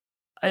 Yeah.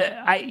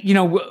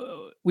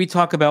 We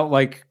talk about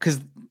because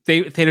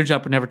Theta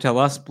Drop would never tell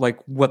us like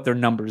what their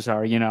numbers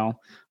are, you know.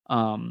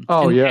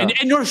 And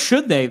nor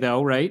should they,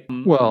 though, right?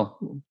 Well,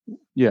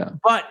 yeah.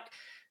 But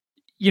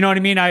you know what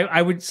I mean?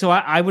 I would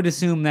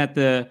assume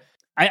that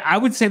I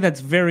would say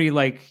that's very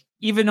like,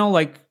 even though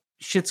like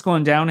shit's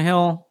going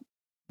downhill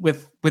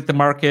with the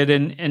market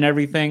and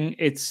everything,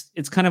 it's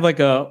kind of like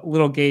a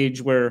little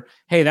gauge where,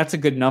 hey, that's a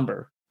good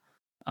number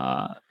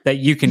that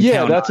you can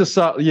count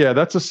on.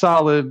 That's a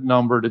solid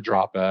number to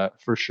drop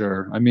at for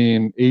sure. I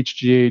mean,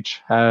 HGH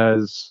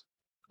has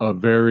a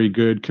very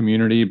good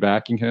community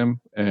backing him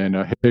and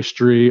a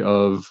history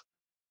of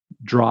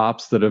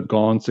drops that have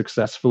gone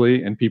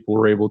successfully, and people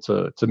were able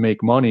to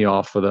make money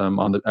off of them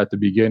at the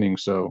beginning.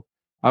 So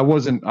I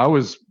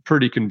was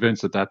pretty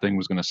convinced that thing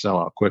was going to sell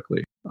out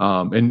quickly.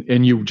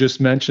 And you just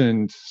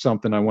mentioned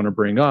something I want to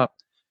bring up.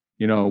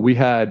 You know, we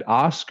had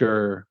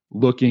Oscar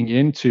looking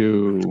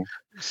into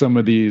some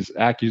of these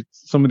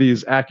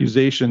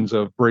accusations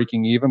of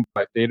breaking even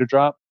by Theta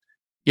Drop.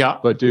 Yeah.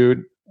 But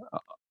dude,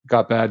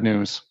 got bad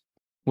news.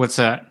 What's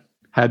that?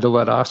 Had to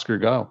let Oscar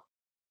go.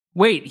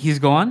 Wait, he's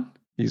gone?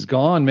 He's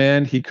gone,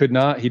 man. He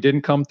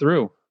didn't come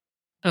through.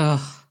 Ugh.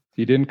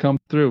 He didn't come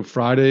through.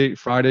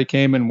 Friday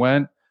came and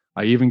went.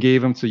 I even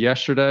gave him to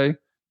yesterday.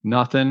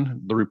 Nothing.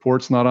 The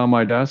report's not on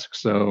my desk,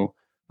 so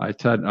I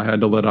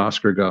had to let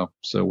Oscar go.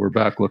 So we're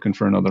back looking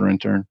for another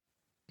intern.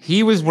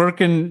 He was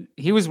working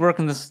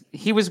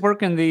the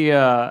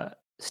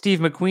Steve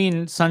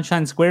McQueen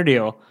Sunshine Square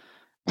deal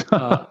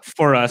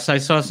for us. I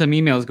saw some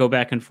emails go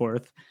back and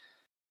forth.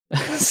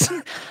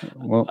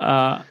 Well,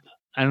 I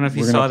don't know if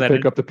you saw that.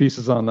 Pick up the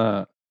pieces on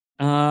that.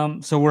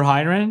 So we're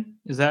hiring.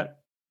 Is that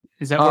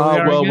what we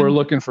are? Well, again? we're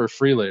looking for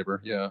free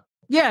labor. Yeah.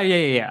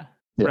 Yeah.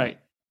 Right.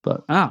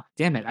 But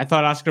damn it! I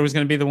thought Oscar was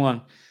going to be the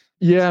one.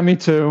 Yeah, me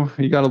too.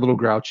 He got a little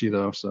grouchy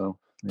though. So.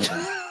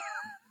 Yeah.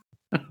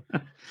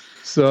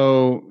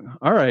 So,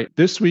 all right.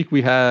 This week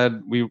we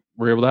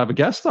were able to have a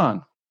guest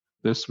on.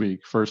 This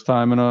week, first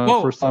time in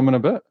a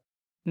bit.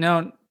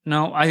 No.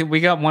 We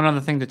got one other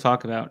thing to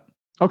talk about.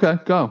 Okay,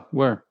 go.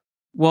 Where?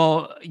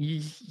 Well,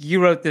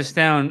 you wrote this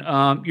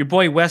down. Your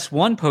boy Wes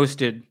One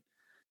posted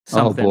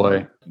something. Oh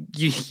boy,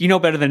 you know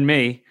better than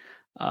me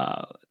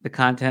the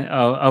content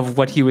of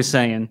what he was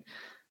saying.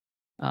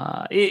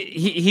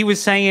 He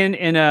was saying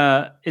in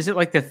is it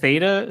like the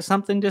Theta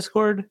something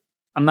Discord?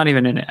 I'm not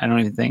even in it. I don't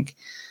even think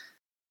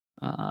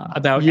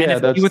about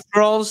NFT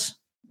withdrawals.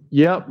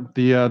 Yep,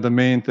 the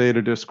main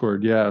Theta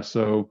Discord. Yeah,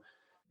 so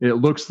it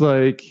looks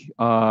like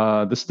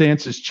the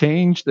stance has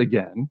changed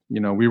again. You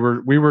know, we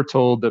were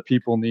told that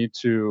people need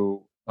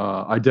to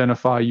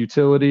identify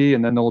utility,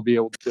 and then they'll be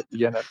able to get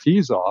the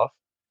NFTs off.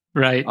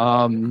 Right.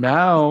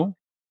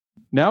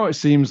 Now it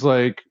seems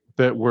like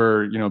that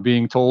we're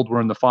being told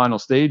we're in the final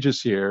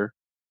stages here,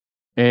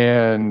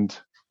 and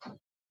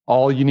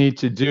all you need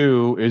to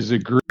do is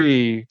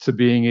agree to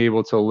being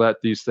able to let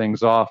these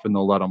things off, and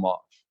they'll let them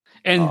off.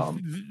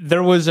 And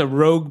there was a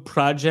rogue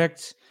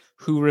project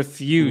who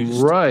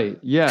refused. Right.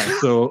 Yeah.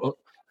 So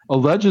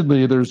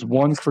allegedly there's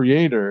one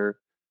creator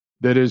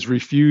that is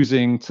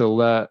refusing to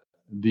let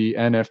the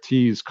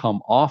NFTs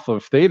come off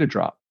of Theta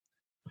Drop.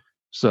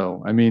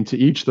 So, I mean, to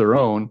each their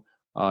own.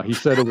 He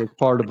said it was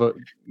part of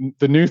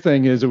the new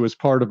thing is it was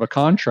part of a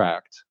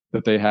contract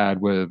that they had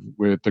with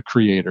the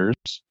creators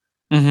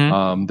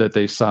that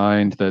they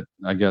signed that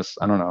I guess,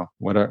 I don't know,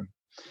 whatever.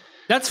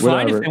 That's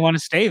fine if they want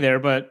to stay there,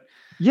 but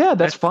yeah,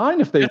 that's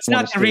fine if they. That's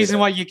not the reason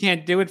why you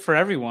can't do it for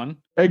everyone.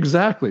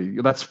 Exactly.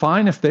 That's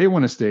fine if they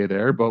want to stay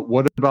there, but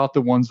what about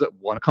the ones that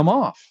want to come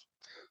off?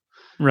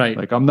 Right.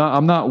 Like I'm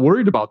not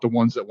worried about the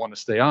ones that want to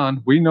stay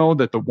on. We know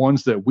that the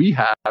ones that we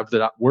have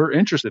that we're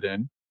interested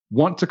in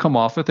want to come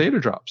off at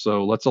Theta Drop,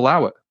 so let's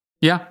allow it.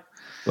 Yeah.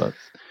 But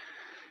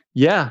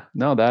yeah,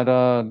 no, that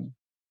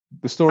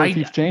the story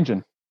keeps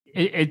changing.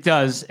 It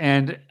does,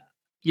 and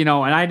and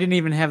I didn't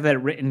even have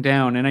that written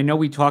down, and I know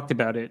we talked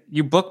about it.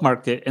 You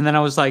bookmarked it, and then I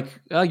was like,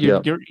 "Oh,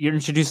 you're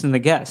introducing the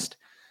guest."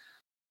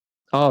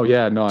 Oh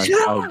yeah, no,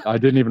 I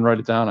didn't even write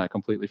it down. I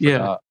completely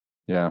forgot.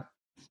 Yeah.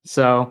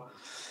 So,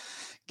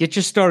 get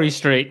your story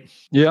straight.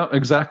 Yeah,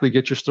 exactly.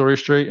 Get your story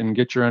straight and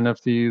get your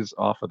NFTs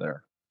off of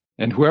there.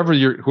 And whoever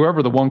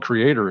the one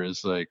creator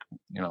is, like,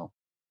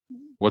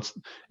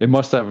 it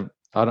must have.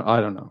 I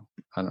don't know.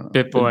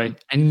 BitBoy.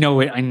 I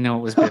know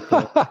it was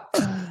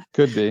BitBoy.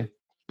 Could be.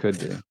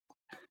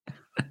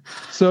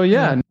 So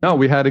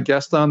we had a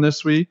guest on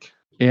this week,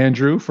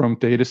 Andrew from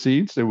Theta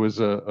Seeds. It was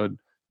a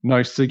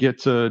nice to get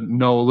to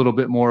know a little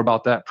bit more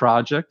about that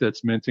project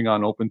that's minting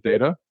on Open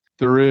Theta.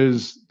 There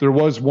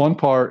was one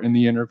part in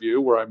the interview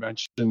where I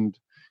mentioned,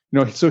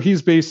 so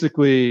he's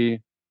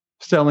basically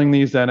selling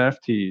these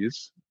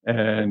NFTs,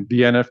 and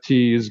the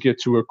NFTs get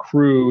to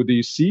accrue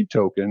these seed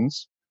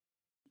tokens.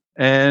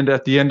 And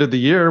at the end of the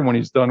year, when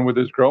he's done with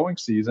his growing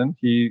season,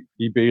 he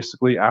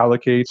basically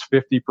allocates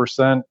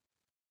 50%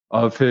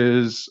 of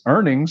his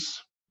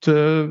earnings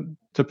to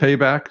pay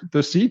back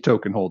the seed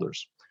token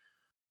holders.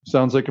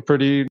 Sounds like a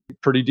pretty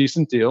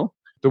decent deal.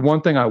 The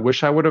one thing I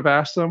wish I would have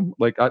asked him,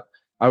 like I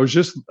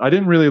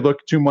didn't really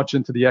look too much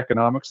into the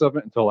economics of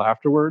it until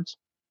afterwards.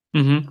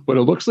 Mm-hmm. but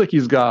it looks like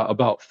he's got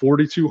about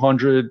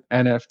 4,200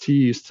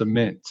 NFTs to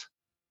mint,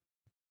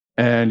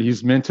 and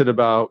he's minted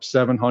about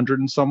 700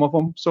 in some of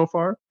them so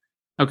far.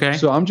 Okay.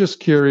 So I'm just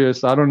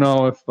curious. I don't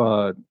know if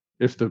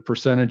the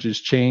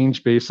percentages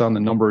change based on the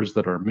numbers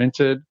that are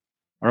minted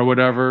or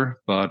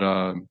whatever, but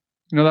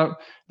that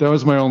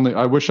was my only.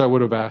 I wish I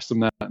would have asked him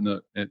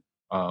that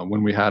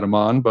when we had him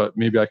on, but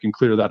maybe I can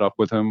clear that up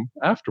with him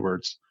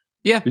afterwards.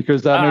 Yeah,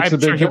 because that makes a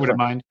big sure he wouldn't difference.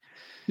 mind.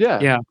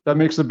 Yeah, that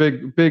makes a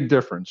big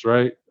difference,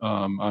 right?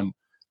 On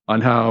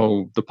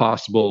how the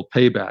possible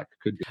payback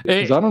could be.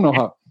 Because I don't know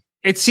how.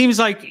 It seems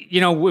like,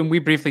 when we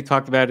briefly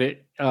talked about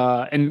it,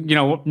 and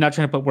not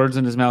trying to put words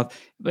in his mouth,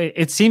 but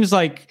it seems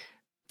like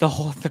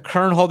the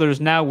current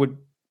holders now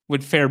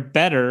would fare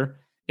better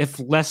if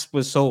less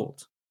was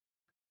sold.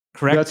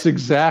 Correct? That's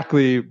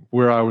exactly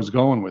where I was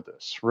going with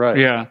this, right?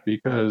 Yeah.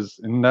 Because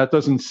that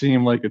doesn't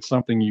seem like it's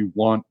something you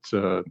want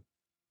to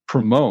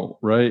promote,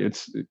 right?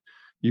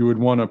 You would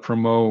want to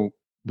promote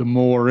the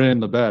more in,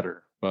 the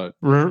better. But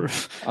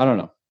I don't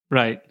know.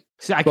 Right.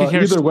 See, I could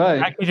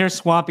hear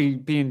Swampy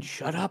being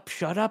shut up.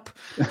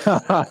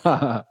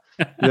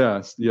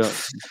 Yes, yeah.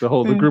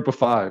 The group of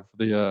five.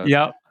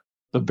 The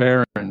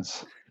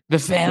barons.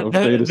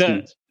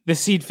 The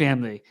Seed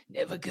family.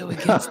 Never go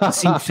against the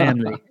Seed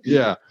family.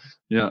 Yeah.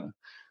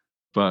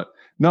 But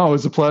no, it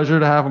was a pleasure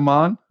to have him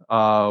on.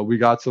 We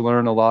got to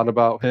learn a lot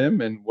about him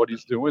and what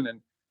he's doing,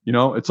 and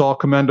it's all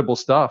commendable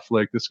stuff.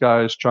 Like, this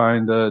guy is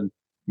trying to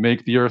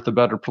make the earth a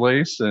better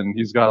place, and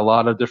he's got a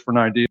lot of different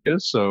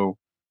ideas. So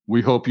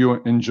we hope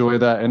you enjoy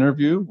that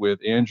interview with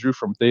Andrew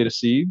from Theta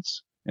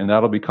Seeds, and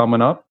that'll be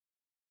coming up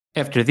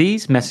after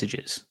these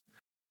messages.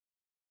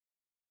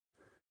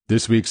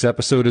 This week's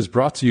episode is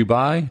brought to you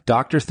by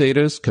Dr.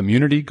 Theta's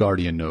Community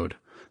Guardian Node.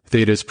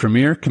 Theta's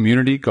premier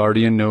community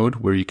guardian node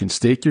where you can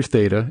stake your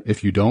Theta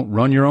if you don't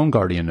run your own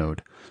guardian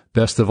node.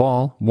 Best of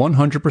all,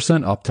 100%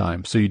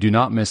 uptime so you do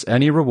not miss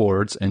any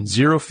rewards, and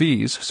 0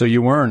 fees so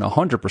you earn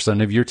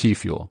 100% of your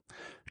T-Fuel.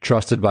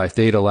 Trusted by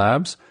Theta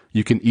Labs,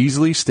 you can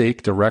easily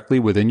stake directly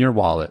within your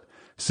wallet.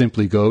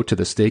 Simply go to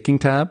the staking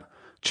tab,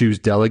 choose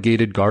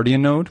Delegated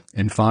Guardian Node,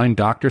 and find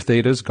Dr.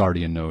 Theta's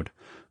Guardian Node.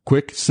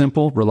 Quick,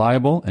 simple,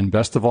 reliable, and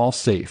best of all,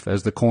 safe,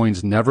 as the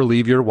coins never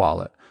leave your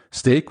wallet.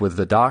 Stake with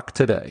the Doc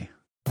today.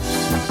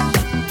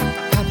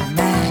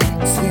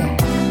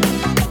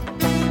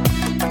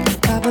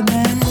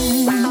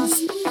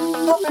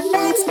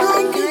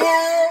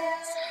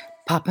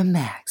 Papa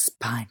Max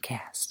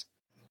Podcast.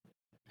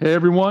 Hey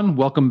everyone,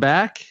 welcome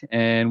back,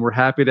 and we're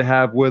happy to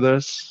have with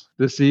us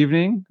this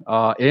evening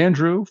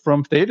Andrew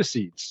from Theta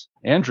Seeds.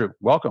 Andrew,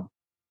 welcome.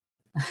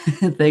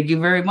 Thank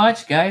you very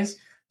much, guys.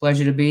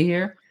 Pleasure to be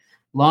here.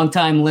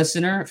 Long-time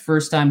listener,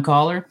 first-time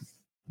caller.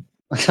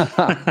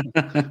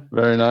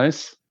 Very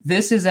nice.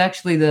 This is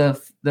actually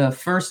the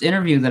first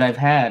interview that I've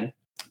had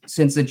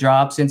since the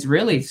job, since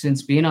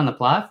being on the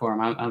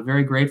platform. I'm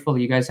very grateful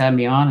that you guys had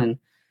me on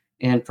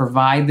and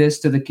provide this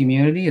to the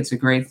community. It's a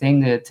great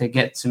thing to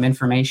get some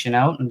information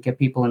out and get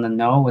people in the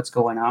know what's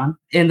going on.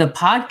 In the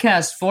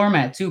podcast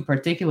format too,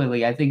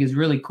 particularly, I think is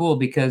really cool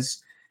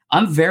because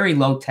I'm very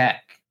low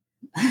tech.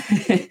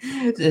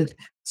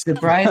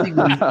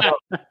 Surprisingly,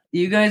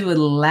 you guys would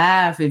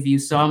laugh if you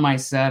saw my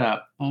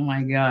setup. Oh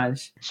my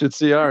gosh. Should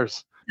see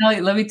ours.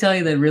 Let me tell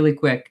you that really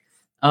quick.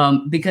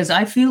 Because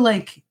I feel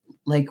like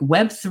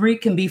Web3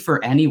 can be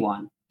for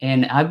anyone.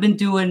 And I've been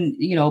doing,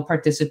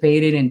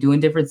 participated and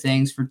doing different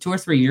things for 2 or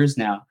 3 years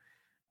now.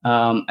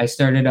 I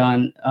started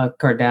on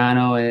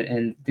Cardano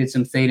and did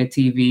some Theta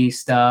TV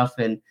stuff,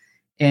 and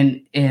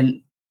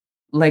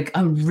like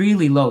I'm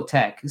really low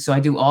tech. So I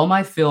do all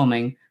my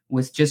filming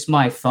with just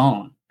my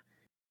phone,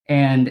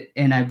 and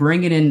I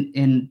bring it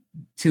in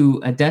to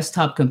a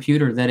desktop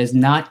computer that is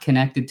not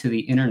connected to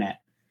the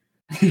internet.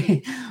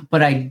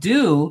 But I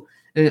do.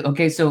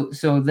 Okay, so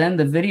then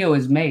the video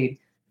is made.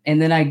 And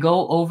then I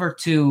go over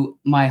to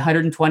my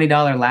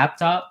 $120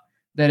 laptop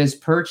that is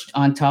perched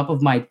on top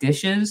of my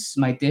dish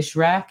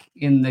rack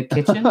in the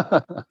kitchen,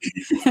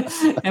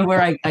 and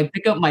where I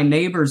pick up my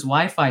neighbor's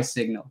Wi-Fi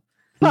signal.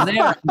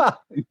 There.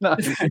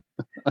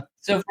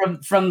 So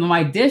from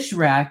my dish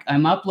rack,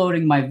 I'm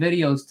uploading my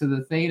videos to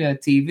the Theta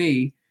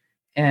TV,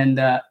 and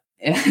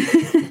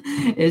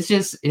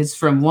it's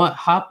from one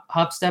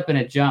hop, step, and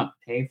a jump,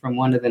 hey, from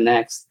one to the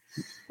next.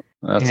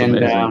 That's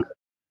amazing.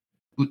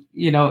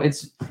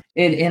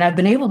 And I've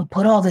been able to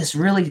put all this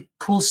really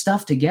cool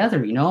stuff together,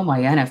 my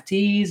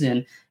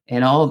NFTs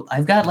and all.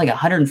 I've got like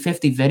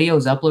 150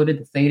 videos uploaded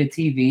to Theta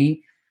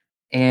TV,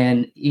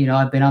 and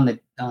I've been on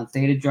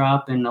Theta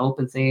Drop and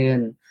Open Theta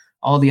and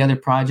all the other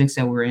projects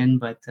that we're in,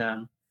 but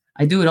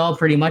I do it all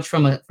pretty much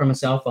from a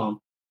cell phone,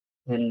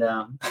 and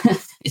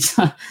it's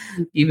not,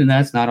 even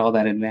that's not all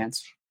that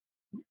advanced,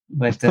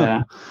 but.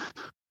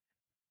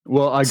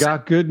 Well, I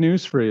got good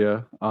news for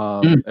you.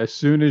 As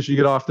soon as you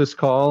get off this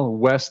call,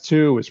 West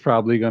 2 is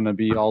probably going to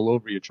be all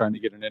over you trying to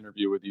get an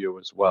interview with you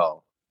as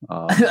well.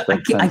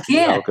 I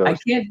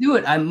can't do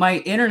it. My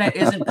internet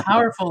isn't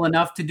powerful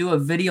enough to do a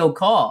video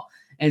call.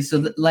 And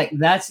so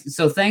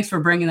so thanks for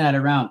bringing that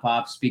around,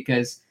 Pops,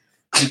 because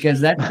because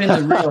that's been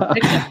the real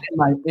hiccup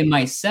in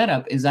my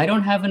setup is I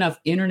don't have enough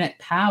internet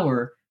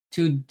power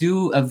to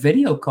do a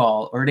video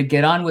call or to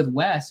get on with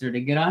Wes or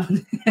to get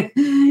on,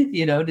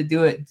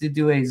 to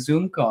do a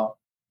Zoom call.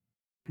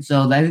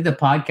 So I think the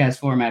podcast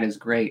format is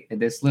great.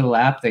 This little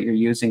app that you're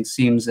using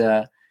seems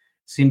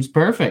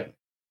perfect.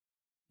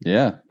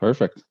 Yeah,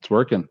 perfect. It's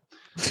working.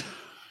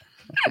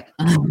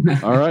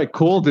 All right,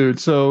 cool, dude.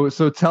 So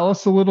tell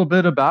us a little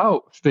bit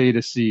about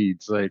Theta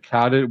Seeds. Like,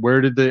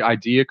 where did the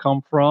idea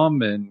come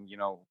from, and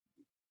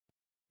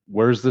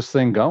where's this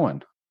thing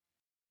going?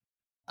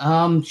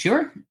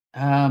 Sure.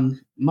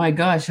 My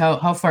gosh,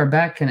 how far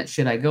back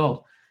should I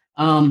go?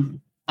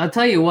 I'll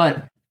tell you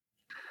what.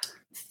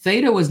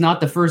 Theta was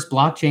not the first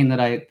blockchain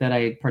that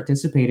I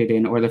participated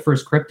in or the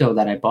first crypto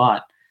that I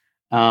bought.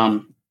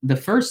 The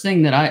first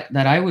thing that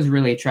I was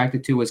really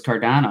attracted to was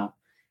Cardano,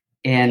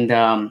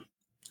 and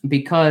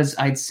because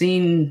I'd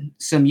seen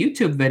some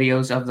YouTube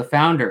videos of the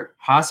founder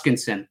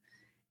Hoskinson,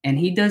 and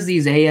he does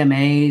these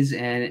AMAs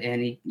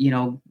and he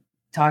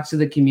talks to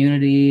the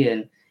community,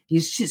 and he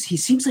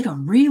seems like a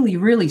really,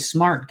 really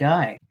smart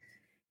guy.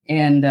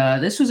 And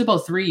this was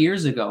about 3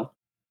 years ago.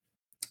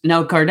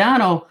 Now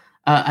Cardano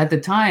at the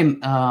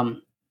time,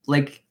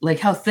 like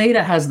how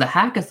Theta has the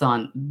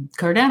hackathon,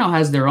 Cardano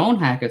has their own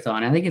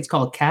hackathon. I think it's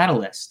called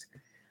Catalyst.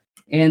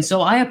 And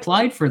so I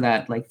applied for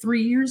that like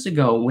 3 years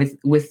ago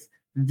with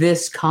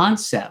this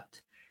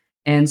concept.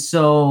 And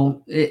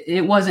so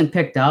it wasn't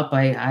picked up.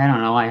 I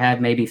don't know. I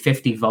had maybe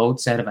 50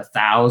 votes out of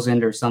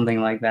 1,000 or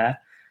something like that.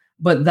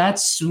 But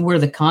that's where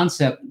the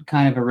concept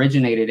kind of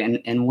originated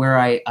and where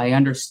I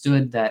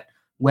understood that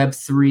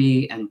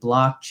Web3 and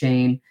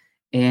blockchain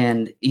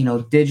and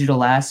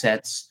digital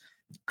assets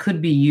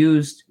could be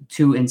used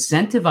to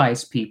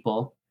incentivize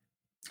people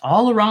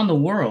all around the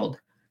world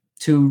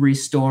to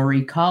restore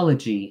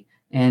ecology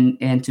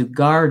and to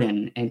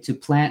garden and to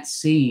plant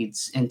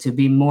seeds and to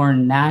be more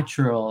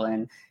natural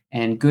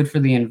and good for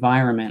the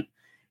environment.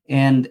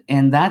 And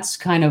that's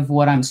kind of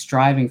what I'm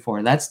striving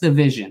for. That's the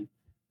vision.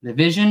 The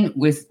vision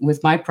with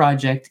my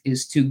project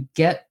is to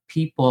get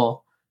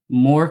people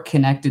more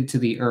connected to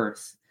the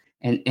earth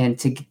and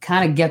to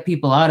kind of get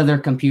people out of their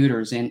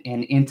computers and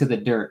into the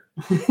dirt.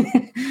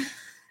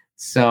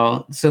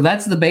 So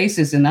that's the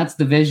basis and that's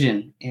the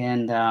vision.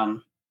 And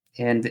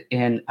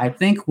I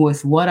think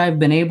with what I've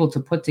been able to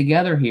put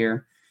together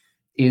here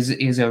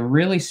is a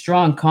really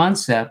strong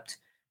concept,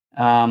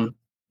 and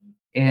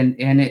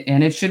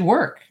it should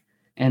work.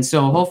 And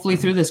so hopefully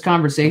through this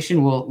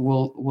conversation,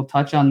 we'll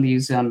touch on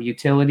these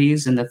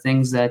utilities and the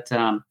things that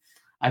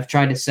I've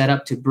tried to set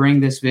up to bring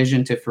this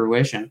vision to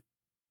fruition.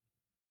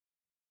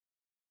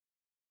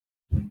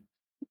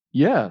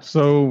 Yeah.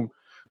 So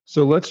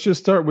let's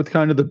just start with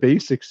kind of the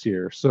basics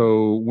here.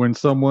 So when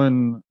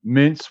someone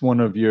mints one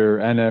of your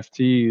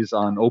NFTs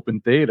on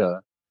Open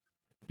Theta,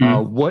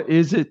 what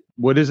is it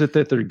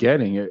that they're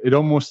getting? It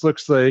almost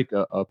looks like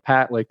a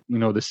pack, like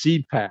the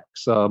seed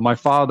packs. My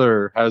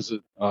father has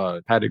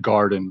had a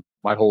garden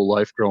my whole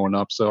life growing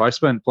up, so I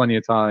spent plenty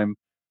of time,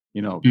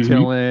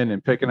 tilling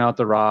and picking out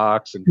the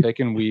rocks and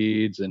picking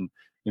weeds and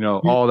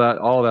all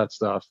that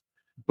stuff.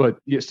 But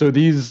so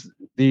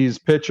these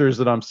pictures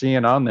that I'm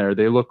seeing on there,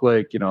 they look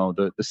like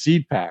the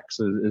seed packs.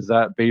 Is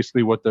that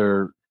basically what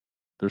they're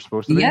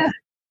supposed to be?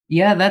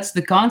 Yeah, that's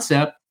the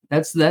concept.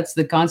 That's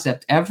the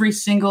concept. Every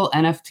single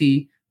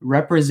NFT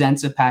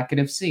represents a packet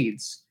of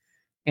seeds.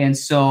 And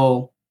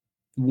so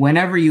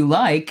whenever you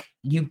like,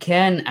 you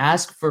can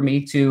ask for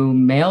me to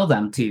mail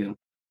them to you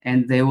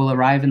and they will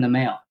arrive in the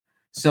mail.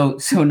 So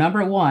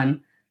number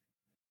one,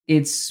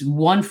 it's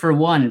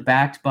 1-for-1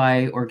 backed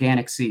by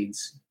organic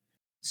seeds.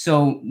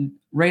 So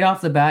right off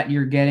the bat,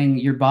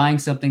 you're buying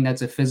something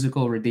that's a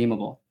physical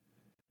redeemable.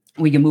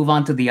 We can move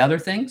on to the other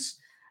things,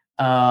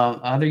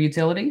 other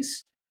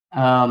utilities.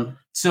 So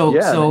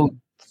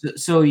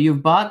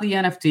you've bought the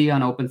NFT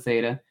on Open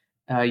Theta,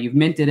 you've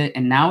minted it,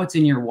 and now it's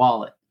in your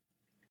wallet.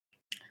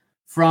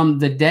 From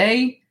the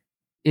day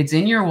it's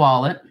in your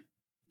wallet,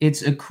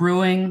 it's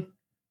accruing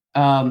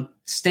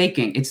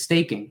staking. It's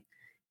staking,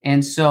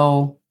 and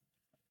so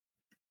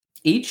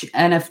each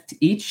NFT,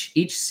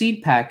 each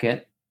seed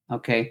packet,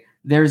 okay,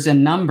 there's a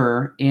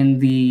number in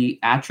the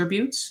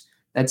attributes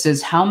that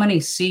says how many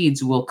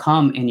seeds will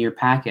come in your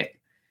packet.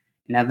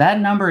 Now, that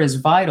number is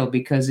vital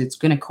because it's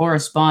going to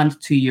correspond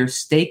to your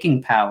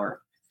staking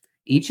power.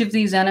 Each of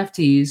these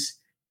NFTs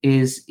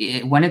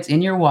when it's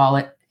in your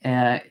wallet,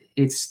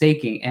 it's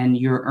staking, and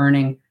you're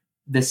earning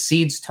the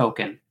seeds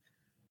token.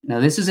 Now,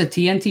 this is a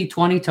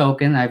TNT20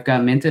 token I've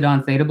got minted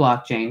on Theta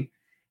blockchain,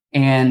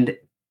 and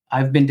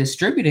I've been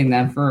distributing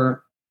them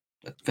for,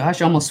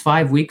 almost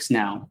 5 weeks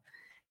now.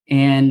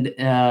 And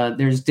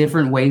there's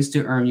different ways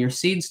to earn your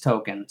seeds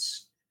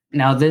tokens.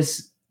 Now,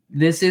 this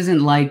isn't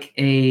like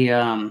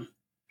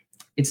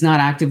it's not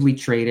actively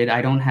traded.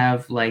 I don't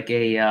have like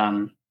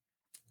a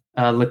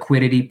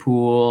liquidity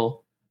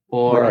pool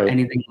or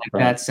anything like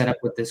that set up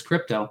with this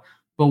crypto.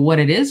 But what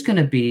it is going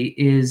to be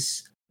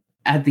is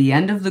at the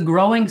end of the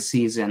growing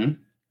season,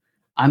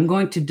 I'm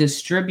going to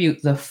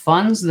distribute the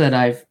funds that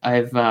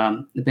I've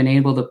been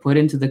able to put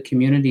into the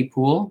community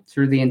pool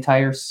through the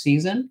entire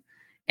season,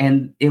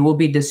 and it will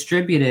be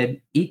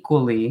distributed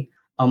equally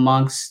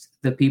amongst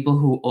the people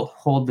who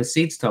hold the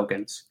seeds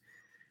tokens.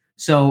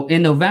 So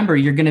in November,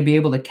 you're going to be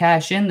able to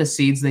cash in the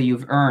seeds that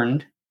you've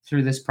earned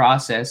through this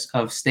process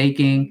of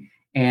staking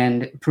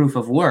and proof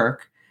of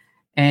work,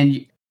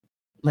 and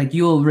like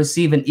you'll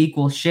receive an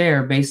equal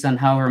share based on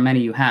however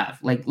many you have.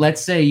 Like,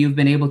 let's say you've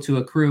been able to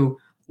accrue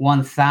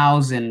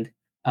 1,000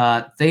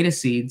 Theta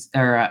Seeds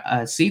or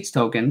Seeds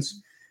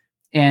tokens,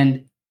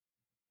 and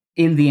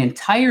in the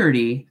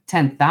entirety,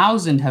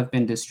 10,000 have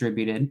been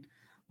distributed.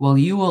 Well,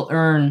 you will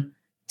earn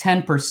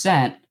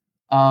 10%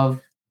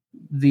 of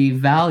the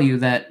value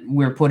that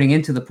we're putting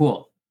into the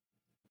pool.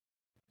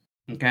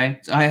 Okay,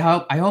 so I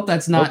hope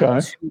that's not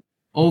too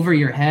over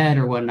your head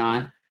or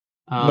whatnot.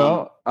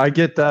 No, I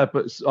get that,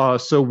 but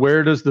so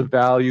where does the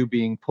value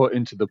being put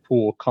into the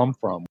pool come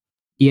from?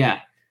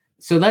 Yeah,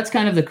 so that's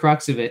kind of the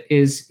crux of it.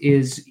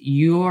 Is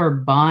you're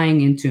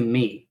buying into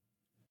me?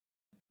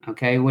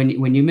 Okay,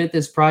 when you mint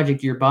this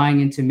project, you're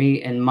buying into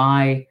me and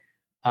my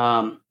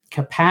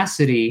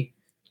capacity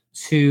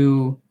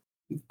to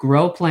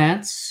grow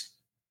plants,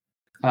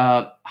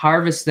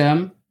 harvest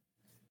them,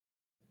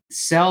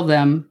 sell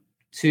them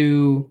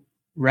to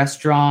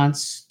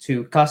restaurants,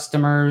 to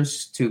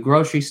customers, to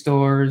grocery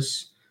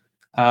stores,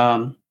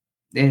 and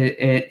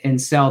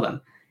sell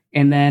them.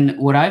 And then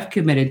what I've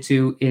committed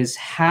to is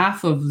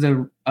half of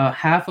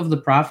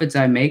the profits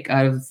I make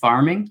out of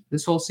farming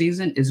this whole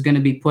season is going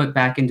to be put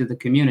back into the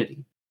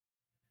community.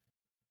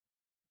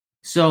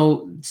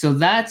 So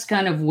that's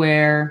kind of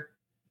where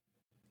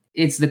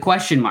it's the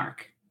question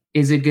mark.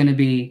 Is it going to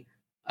be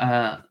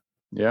a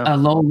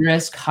low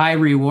risk, high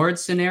reward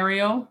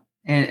scenario?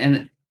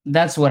 And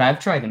that's what I've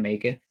tried to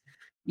make it.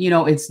 You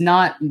know, it's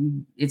not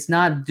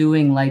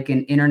doing like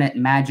an internet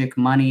magic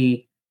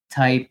money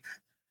type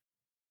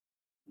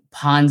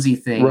Ponzi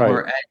thing, right?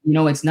 Or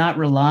it's not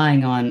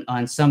relying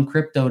on some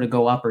crypto to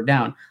go up or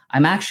down.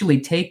 I'm actually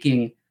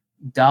taking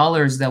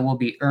dollars that will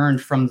be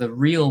earned from the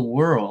real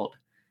world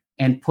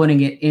and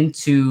putting it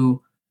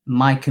into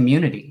my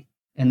community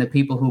and the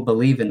people who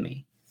believe in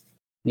me.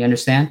 You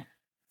understand?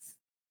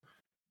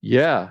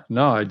 Yeah,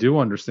 no, I do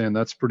understand.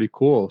 That's pretty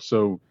cool.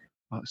 So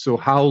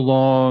how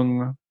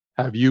long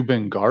have you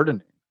been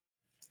gardening?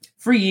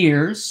 For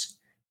years.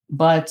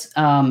 But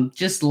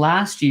just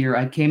last year,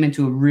 I came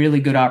into a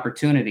really good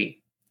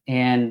opportunity.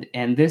 And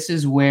this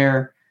is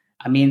where,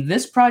 I mean,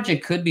 this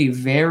project could be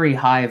very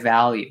high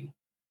value.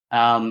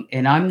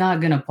 And I'm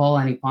not going to pull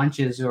any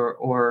punches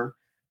or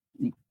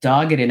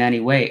dog it in any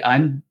way.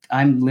 I'm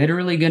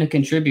literally going to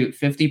contribute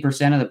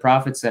 50% of the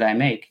profits that I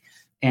make.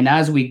 And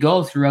as we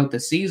go throughout the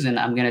season,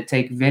 I'm going to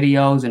take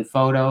videos and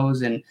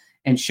photos and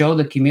show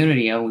the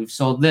community, oh, we've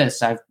sold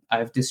this.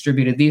 I've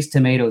distributed these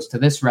tomatoes to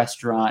this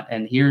restaurant,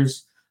 and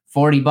here's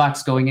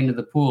 $40 going into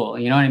the pool.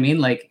 You know what I mean?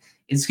 Like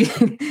it's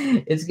going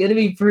to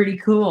be pretty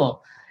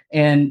cool.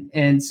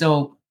 And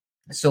so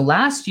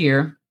last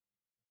year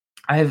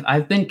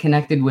I've been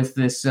connected with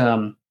this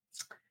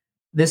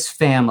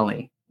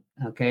family.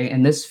 Okay.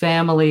 And this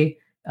family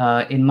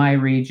in my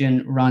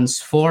region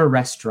runs 4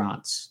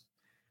 restaurants.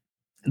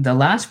 The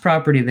last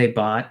property they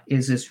bought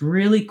is this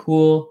really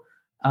cool,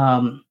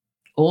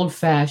 old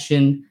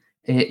fashioned,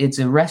 it's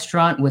a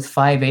restaurant with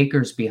 5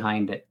 acres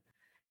behind it.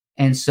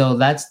 And so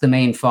that's the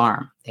main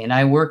farm. And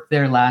I worked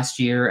there last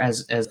year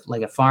as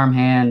like a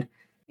farmhand.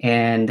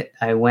 And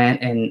I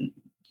went and,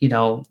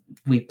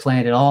 we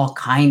planted all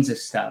kinds of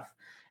stuff.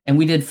 And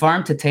we did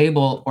farm to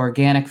table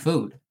organic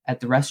food at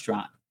the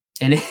restaurant.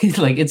 And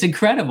it's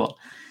incredible.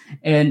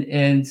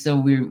 And so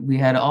we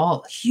had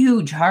all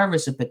huge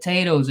harvests of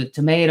potatoes and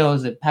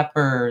tomatoes and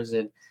peppers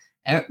and,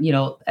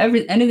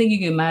 anything you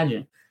can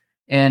imagine.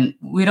 And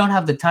we don't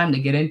have the time to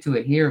get into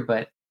it here,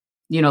 but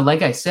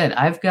like I said,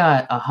 I've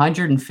got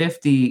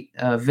 150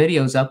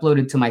 videos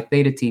uploaded to my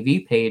Theta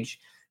TV page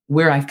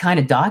where I've kind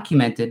of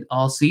documented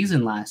all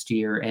season last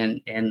year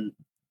and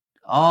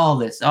all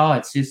this. Oh,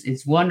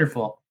 it's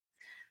wonderful.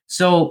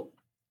 So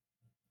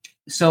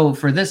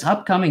for this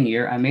upcoming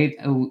year,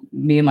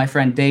 me and my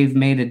friend Dave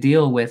made a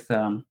deal with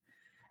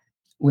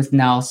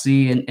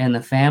Nalcy and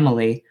the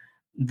family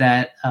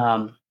that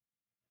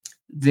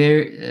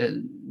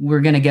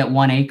we're going to get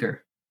 1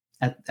 acre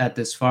at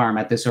this farm,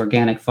 at this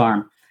organic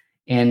farm.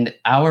 And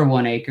our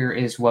 1 acre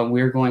is what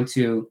we're going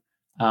to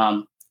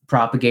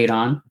propagate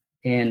on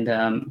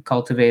and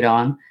cultivate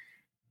on.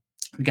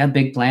 We got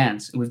big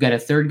plans. We've got a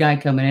third guy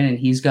coming in, and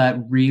he's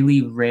got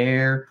really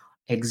rare,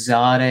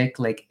 exotic,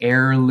 like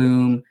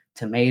heirloom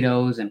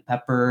tomatoes and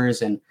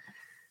peppers, and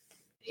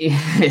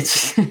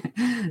it's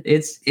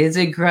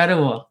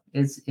incredible.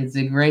 It's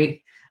a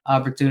great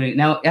opportunity.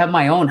 Now at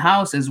my own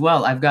house as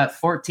well, I've got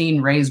 14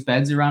 raised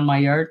beds around my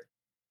yard.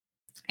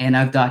 And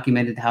I've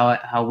documented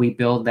how we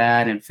build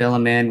that and fill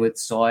them in with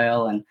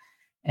soil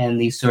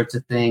and these sorts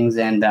of things.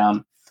 And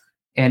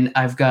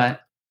I've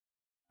got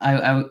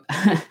I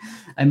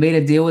made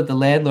a deal with the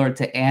landlord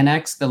to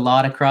annex the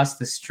lot across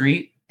the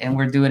street, and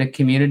we're doing a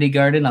community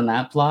garden on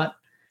that plot.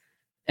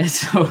 And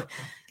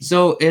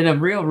so in a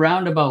real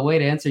roundabout way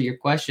to answer your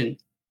question,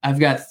 I've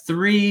got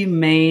 3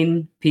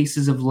 main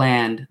pieces of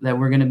land that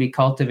we're going to be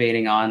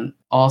cultivating on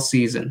all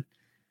season.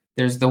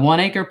 There's the 1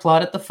 acre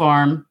plot at the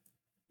farm.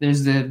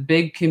 There's the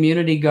big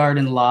community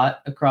garden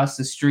lot across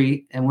the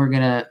street, and we're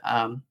gonna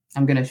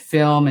I'm gonna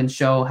film and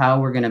show how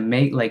we're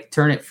gonna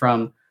turn it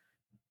from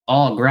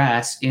all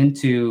grass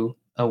into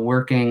a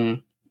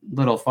working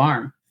little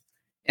farm.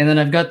 And then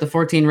I've got the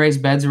 14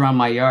 raised beds around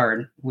my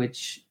yard,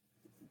 which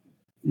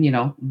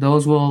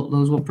those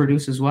will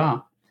produce as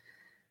well.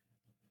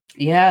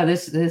 Yeah,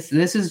 this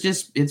is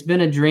just, it's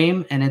been a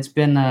dream, and it's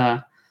been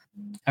a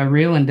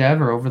real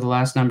endeavor over the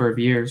last number of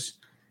years.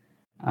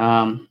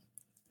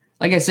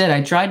 Like I said,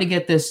 I tried to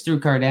get this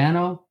through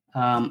Cardano.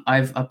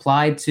 I've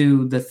applied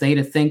to the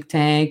Theta think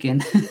tank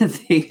and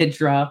Theta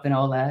drop and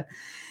all that.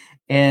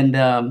 And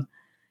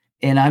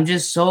I'm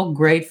just so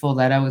grateful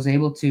that I was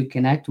able to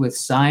connect with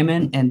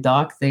Simon and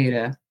Doc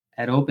Theta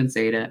at Open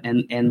Theta.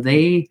 And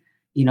they,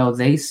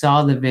 they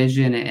saw the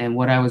vision and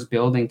what I was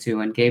building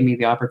to, and gave me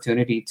the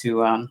opportunity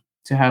to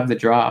have the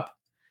drop.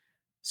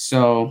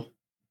 So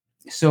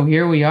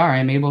here we are.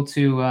 I'm able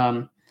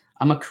to,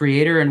 I'm a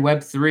creator in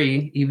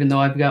Web3, even though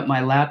I've got my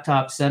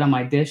laptop set on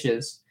my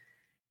dishes,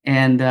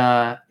 and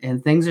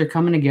things are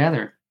coming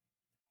together.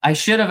 I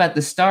should have at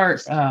the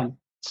start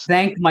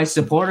thanked my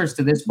supporters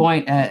to this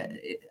point.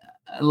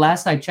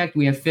 Last I checked,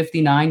 we have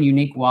 59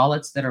 unique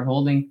wallets that are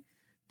holding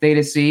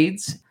Theta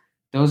Seeds.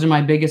 Those are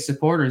my biggest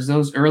supporters.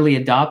 Those early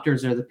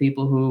adopters are the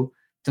people who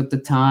took the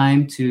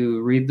time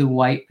to read the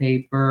white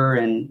paper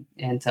and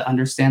to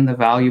understand the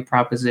value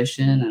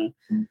proposition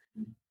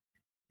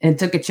and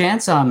took a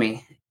chance on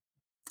me.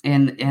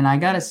 And I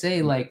gotta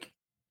say, like,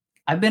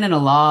 I've been in a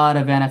lot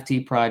of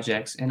NFT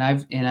projects, and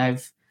I've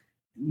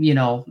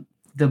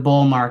the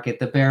bull market,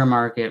 the bear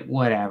market,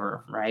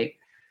 whatever, right?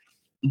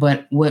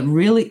 But what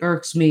really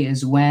irks me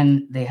is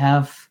when they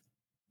have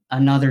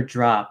another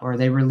drop or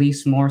they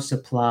release more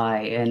supply,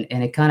 and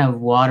it kind of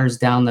waters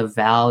down the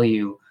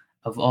value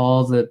of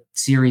all the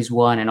Series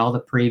 1 and all the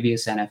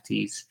previous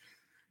NFTs.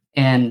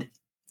 And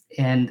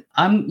I'm,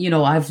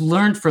 I've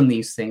learned from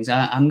these things.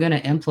 I'm going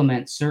to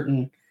implement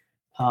certain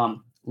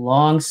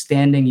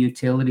long-standing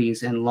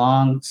utilities and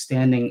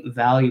long-standing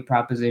value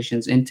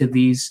propositions into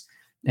these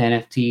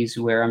NFTs,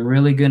 where I'm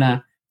really going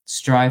to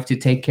strive to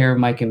take care of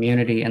my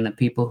community and the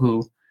people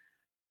who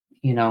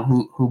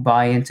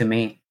buy into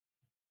me.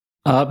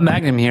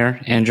 Magnum here,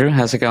 Andrew.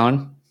 How's it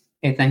going?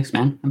 Hey, thanks,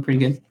 man. I'm pretty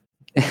good.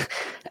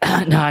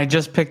 No, I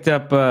just picked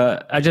up,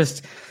 I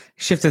just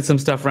shifted some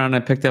stuff around. I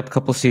picked up a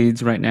couple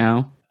seeds right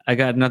now. I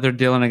got another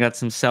dill and I got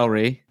some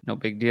celery. No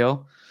big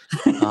deal.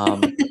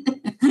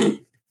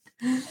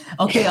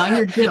 Okay, on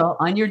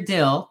your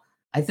dill,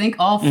 I think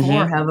all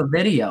 4 have a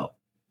video.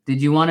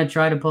 Did you want to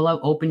try to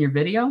open your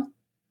video?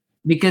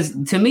 Because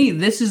to me,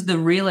 this is the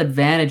real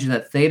advantage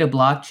that Theta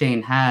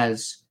blockchain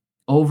has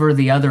over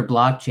the other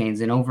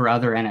blockchains and over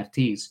other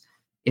NFTs,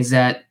 is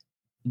that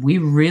we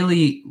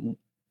really,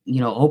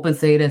 Open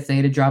Theta,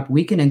 Theta drop,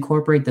 we can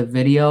incorporate the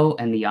video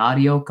and the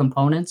audio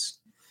components.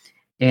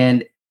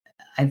 And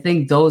I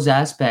think those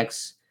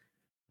aspects,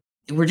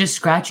 we're just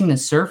scratching the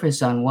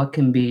surface on what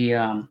can be,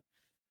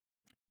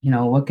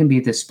 what can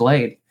be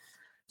displayed.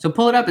 So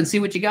pull it up and see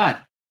what you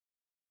got.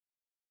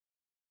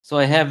 So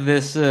I have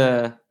this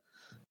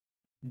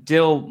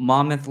dill,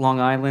 Monmouth, Long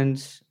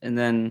Island, and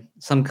then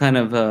some kind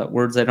of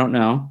words I don't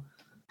know.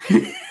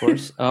 Of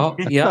course. Oh,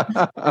 yeah.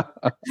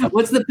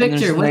 What's the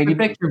picture? What's the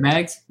picture,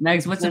 Mags?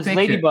 Mags, what's the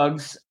picture?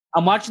 Ladybugs.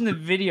 I'm watching the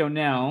video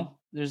now.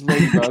 There's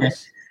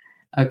ladybugs.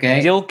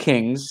 Okay. Dill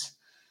Kings.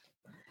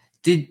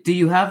 Do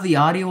you have the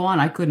audio on?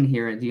 I couldn't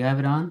hear it. Do you have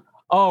it on?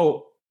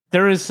 Oh,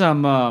 there is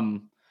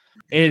some.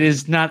 It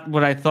is not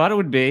what I thought it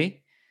would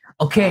be.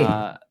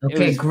 Okay.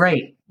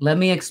 Great. Let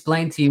me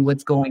explain to you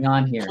what's going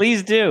on here.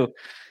 Please do.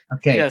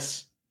 Okay.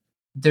 Yes.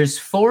 There's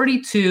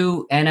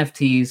 42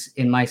 NFTs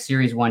in my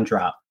Series 1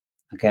 drop.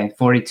 Okay,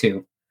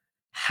 42.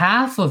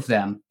 Half of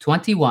them,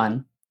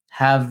 21,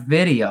 have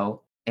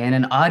video and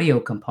an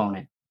audio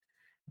component.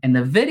 And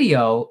the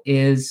video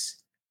is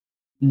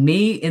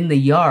me in the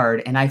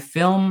yard, and I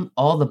film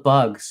all the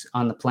bugs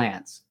on the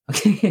plants.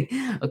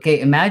 Okay,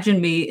 imagine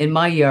me in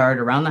my yard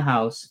around the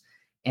house,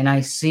 and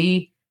I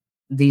see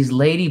these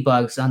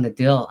ladybugs on the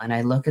dill, and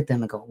I look at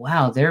them and go,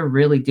 wow, they're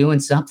really doing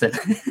something.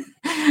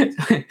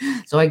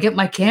 So I get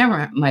my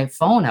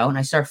phone out, and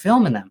I start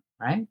filming them,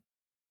 right?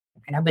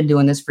 And I've been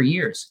doing this for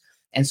years.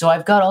 And so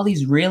I've got all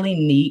these really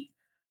neat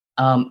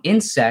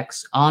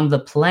insects on the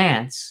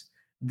plants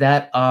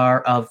that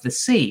are of the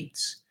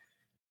seeds.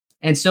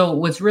 And so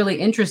what's really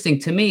interesting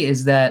to me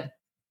is that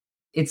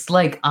it's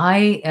like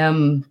I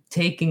am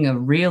taking a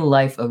real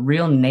life, a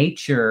real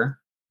nature,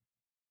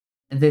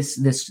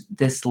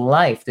 this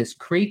life, this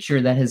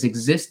creature that has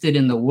existed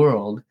in the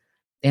world,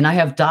 and I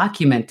have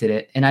documented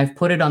it, and I've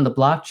put it on the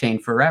blockchain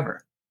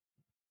forever.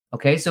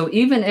 Okay, so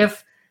even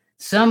if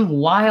some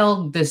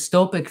wild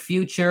dystopic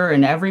future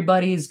and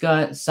everybody's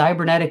got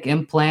cybernetic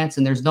implants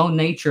and there's no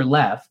nature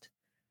left,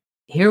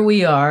 here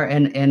we are,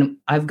 and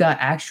I've got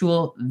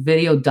actual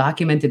video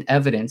documented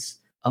evidence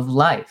of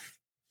life.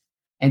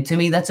 And to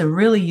me, that's a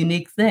really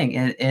unique thing.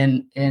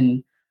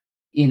 And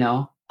you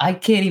know, I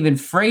can't even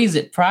phrase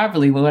it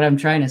properly with what I'm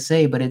trying to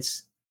say, but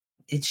it's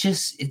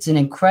an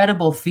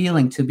incredible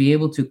feeling to be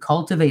able to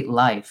cultivate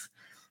life.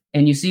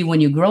 And you see,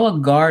 when you grow a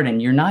garden,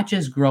 you're not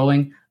just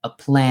growing a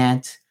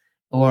plant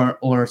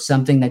or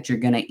something that you're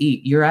going to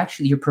eat.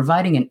 You're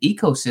providing an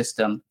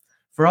ecosystem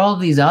for all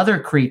these other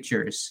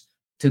creatures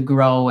to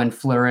grow and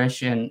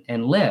flourish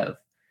and live.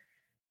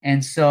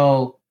 And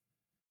so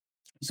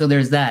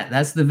there's that.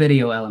 That's the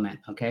video element,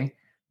 okay?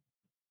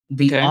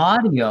 The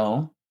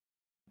audio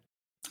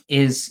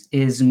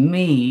is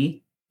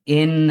me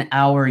in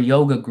our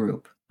yoga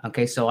group.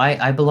 Okay, so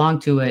I belong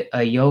to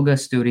a yoga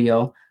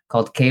studio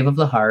called Cave of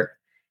the Heart,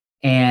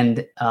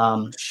 and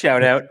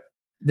shout out.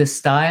 The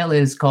style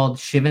is called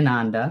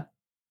Shivananda,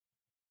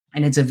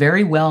 and it's a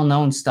very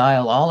well-known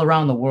style all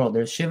around the world.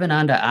 There's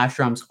Shivananda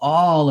ashrams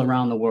all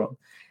around the world,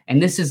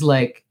 and this is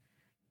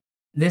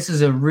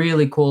a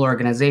really cool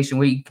organization.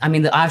 The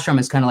ashram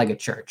is kind of like a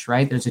church,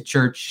 right? There's a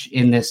church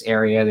in this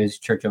area. There's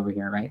a church over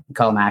here, right? We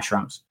call them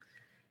ashrams.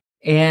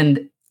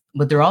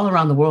 But they're all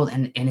around the world,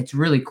 and it's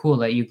really cool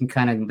that you can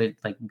kind of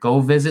like go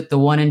visit the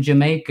one in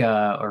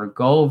Jamaica or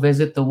go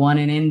visit the one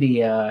in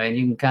India, and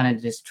you can kind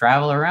of just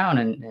travel around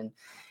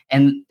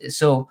and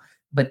so,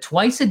 but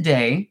twice a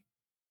day,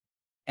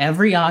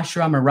 every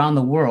ashram around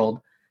the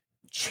world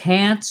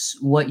chants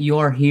what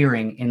you're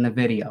hearing in the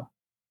video.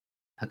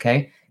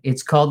 Okay,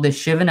 it's called the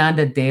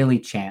Shivananda Daily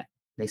Chant.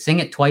 They sing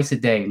it twice a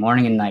day,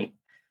 morning and night,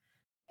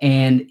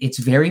 and it's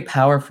very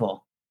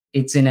powerful.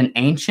 It's in an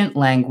ancient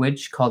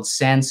language called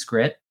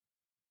Sanskrit.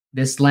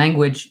 This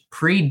language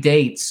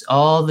predates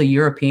all the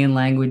European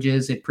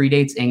languages. It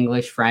predates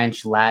English,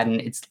 French, Latin.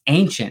 It's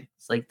ancient.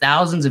 It's like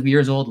thousands of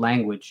years old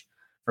language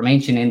from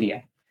ancient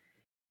India.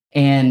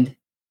 And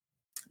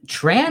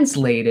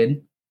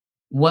translated,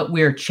 what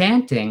we're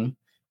chanting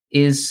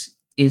is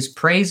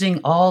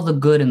praising all the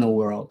good in the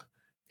world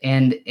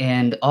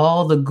and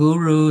all the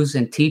gurus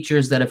and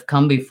teachers that have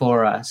come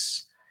before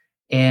us,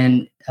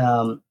 and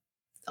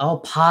all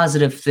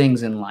positive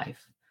things in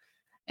life.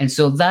 And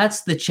so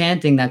that's the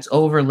chanting that's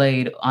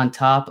overlaid on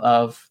top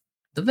of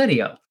the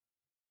video.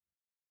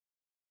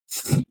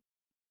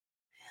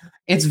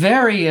 It's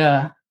very,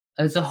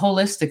 it's a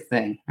holistic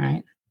thing,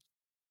 right?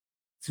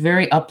 It's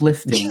very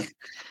uplifting.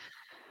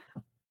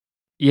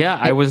 Yeah,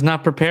 I was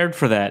not prepared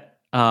for that.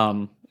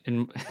 And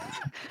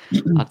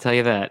I'll tell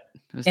you that.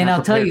 And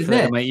I'll tell you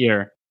this: in my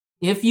ear.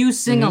 If you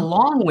sing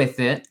along with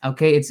it,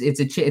 okay,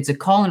 it's a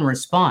call and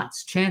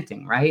response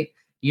chanting, right?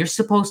 You're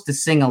supposed to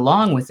sing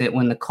along with it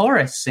when the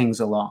chorus sings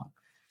along.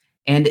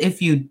 And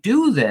if you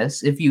do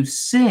this, if you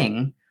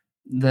sing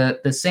the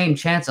same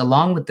chants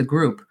along with the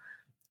group,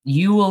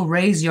 you will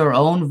raise your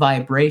own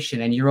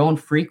vibration and your own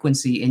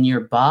frequency in your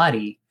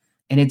body.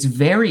 And it's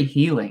very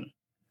healing.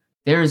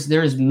 There's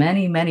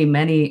many, many,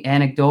 many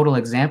anecdotal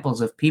examples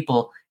of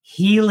people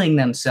healing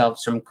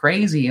themselves from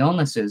crazy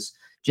illnesses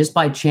just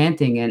by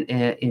chanting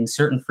in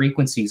certain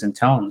frequencies and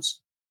tones.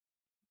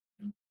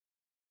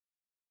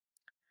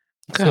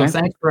 Okay.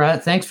 So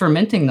thanks for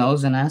minting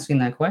those and asking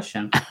that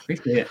question.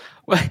 Appreciate it.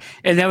 Well,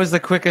 and that was the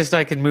quickest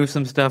I could move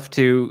some stuff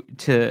to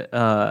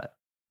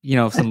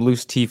some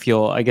loose tea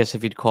fuel, I guess,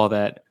 if you'd call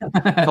that.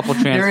 A couple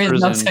transfers. There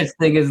is no such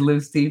thing as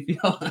loose tea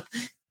fuel.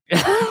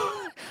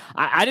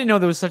 I didn't know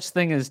there was such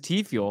thing as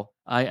tea fuel.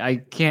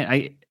 I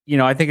think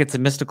it's a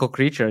mystical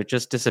creature. It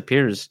just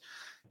disappears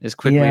as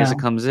quickly as it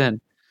comes in.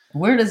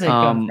 Where does it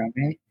come from,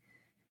 right?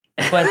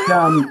 But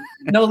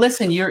no,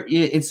 listen,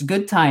 it's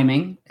good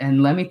timing,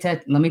 and let me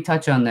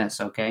touch on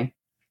this, okay?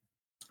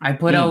 I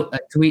put out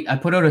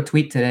a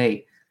tweet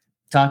today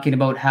talking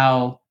about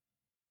how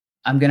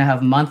I'm going to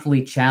have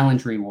monthly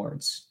challenge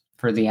rewards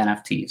for the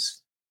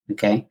NFTs,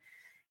 okay?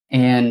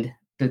 And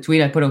the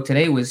tweet I put out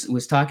today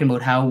was talking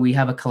about how we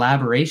have a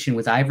collaboration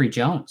with Ivory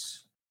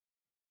Jones.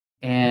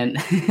 And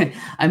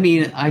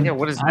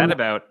what is that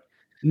about?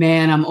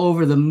 Man, I'm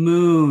over the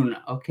moon,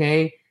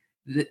 okay?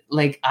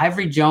 Like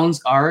Ivory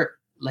Jones art,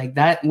 like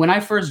that. When I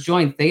first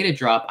joined Theta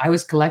Drop, I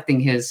was collecting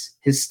his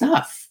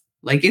stuff.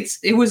 Like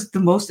it was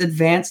the most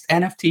advanced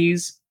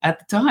NFTs at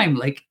the time.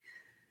 Like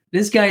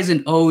this guy's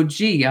an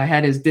OG. I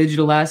had his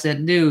Digital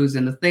Asset News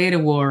and the Theta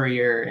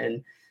Warrior,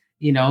 and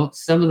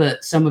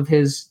some of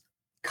his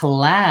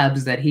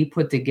collabs that he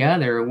put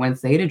together when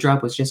Theta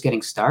Drop was just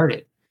getting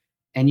started.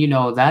 And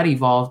that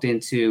evolved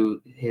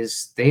into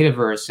his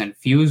Thetaverse and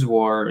Fuse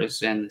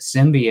Wars and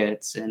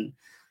Symbiotes, and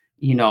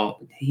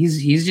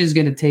he's just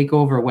going to take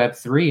over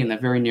Web3 in the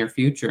very near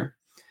future.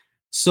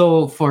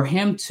 So for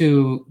him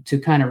to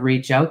kind of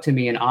reach out to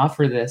me and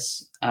offer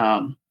this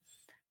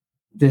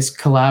this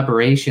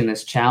collaboration,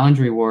 this challenge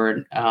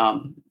reward,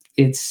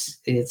 it's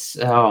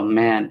oh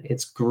man,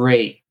 it's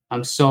great.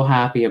 I'm so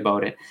happy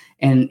about it.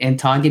 And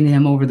talking to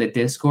him over the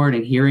Discord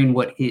and hearing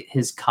what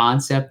his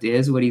concept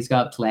is, what he's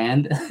got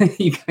planned,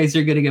 you guys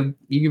are you're gonna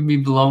be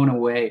blown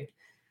away.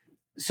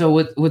 So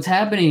what's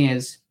happening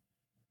is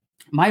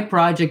my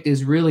project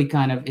is really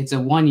it's a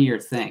 1-year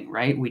thing,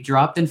 right? We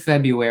dropped in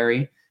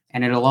February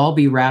and it'll all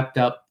be wrapped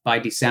up by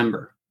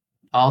December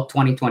all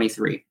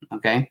 2023.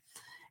 Okay.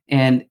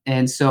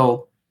 And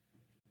so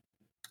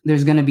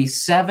there's going to be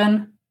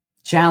 7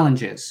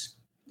 challenges,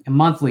 a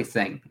monthly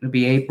thing. It'll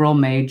be April,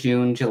 May,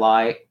 June,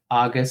 July,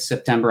 August,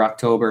 September,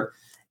 October.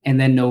 And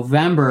then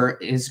November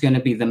is going to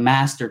be the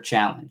master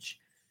challenge.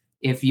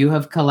 If you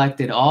have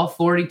collected all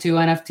 42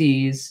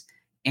 NFTs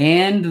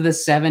and the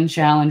 7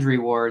 challenge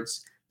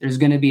rewards, there's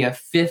going to be a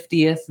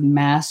 50th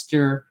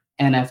master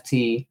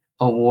NFT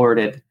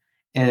awarded,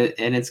 and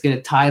it's going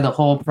to tie the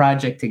whole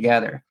project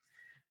together.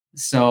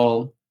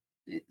 So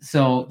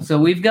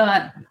we've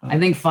got, I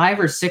think, 5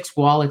 or 6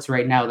 wallets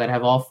right now that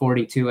have all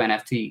 42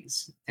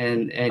 NFTs,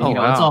 and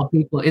wow. it's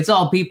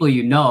all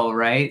people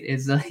right?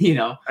 It's I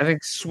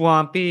think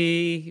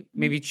Swampy,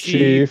 maybe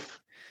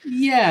Chief.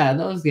 Yeah,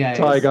 those guys.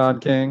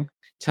 Tygon King.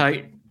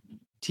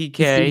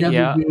 TK,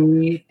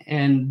 CWB,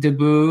 and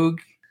Daboog,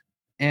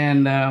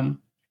 and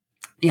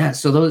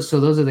so those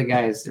are the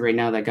guys right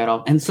now that got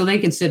all, and so they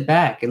can sit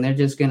back and they're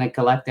just gonna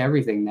collect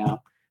everything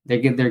now. They're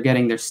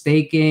getting their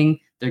staking.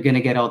 They're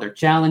gonna get all their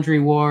challenge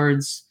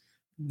rewards.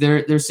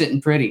 They're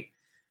sitting pretty.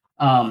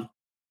 But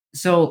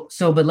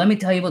let me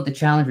tell you about the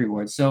challenge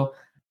rewards. So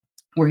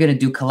we're gonna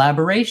do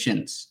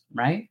collaborations,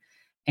 right?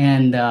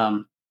 And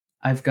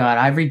I've got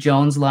Ivory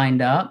Jones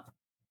lined up.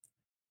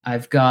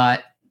 I've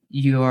got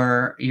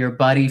your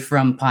buddy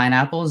from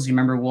Pineapples. You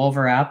remember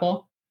Wolver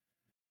Apple?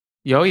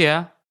 Yo,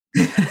 yeah.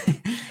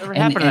 Whatever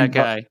happened to that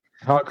guy?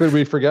 How could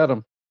we forget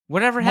him?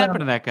 Whatever happened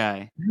to that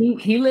guy?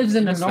 He lives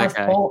in the North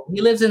Pole. He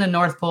lives in the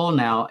North Pole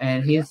now,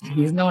 and he's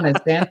known as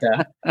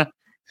Santa. And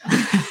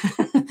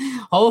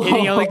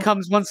he only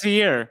comes once a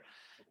year,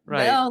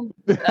 right? Well,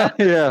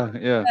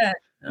 yeah.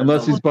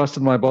 Unless he's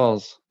busting my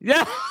balls.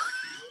 Yeah.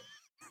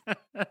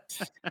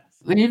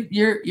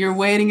 You're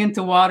wading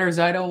into waters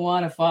I don't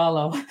want to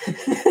follow.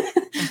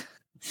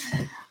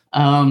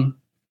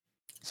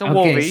 So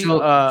Wolvie,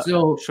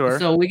 sure.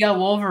 So we got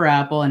Wolver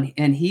Apple,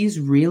 and he's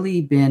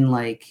really been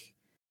like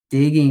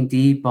digging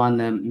deep on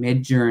the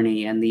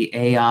Midjourney and the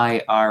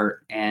AI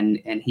art, and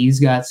he's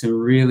got some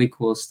really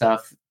cool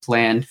stuff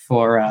planned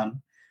for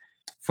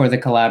the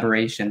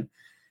collaboration.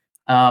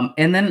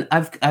 And then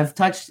I've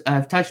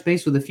touched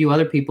base with a few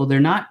other people. They're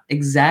not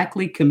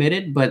exactly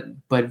committed, but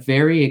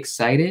very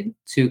excited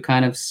to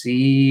kind of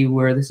see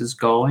where this is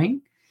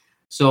going.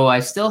 So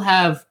I still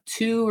have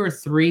 2 or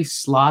 3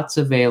 slots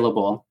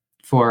available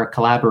for a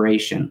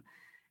collaboration.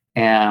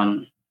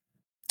 And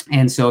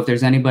so if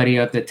there's anybody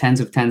of the tens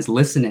of tens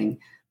listening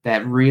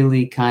that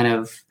really kind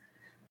of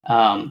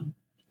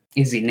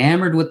is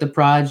enamored with the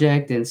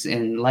project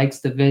and likes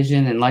the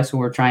vision and likes what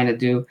we're trying to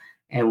do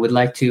and would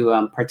like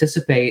to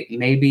participate,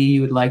 maybe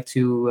you would like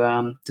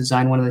to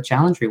design one of the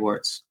challenge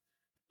rewards.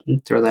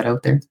 Throw that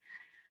out there.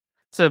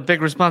 It's a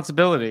big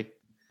responsibility.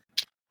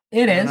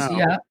 It is,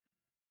 yeah.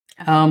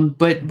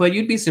 But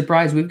you'd be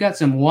surprised. We've got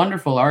some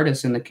wonderful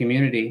artists in the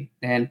community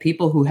and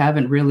people who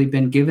haven't really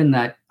been given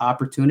that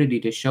opportunity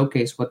to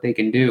showcase what they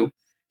can do.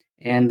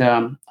 And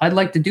I'd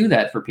like to do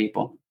that for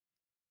people.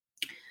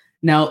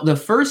 Now, the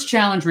first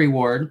challenge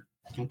reward,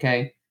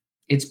 okay,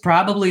 it's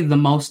probably the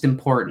most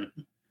important.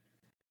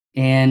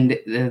 And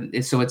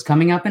so it's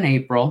coming up in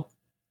April.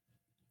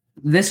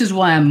 This is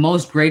why I'm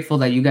most grateful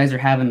that you guys are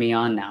having me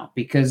on now,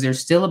 because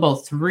there's still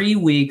about 3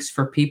 weeks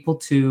for people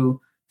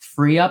to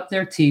free up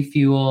their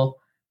T-Fuel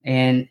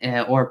and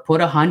or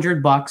put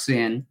 $100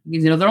 in.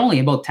 They're only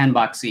about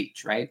 $10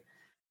 each, right?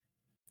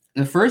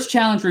 The first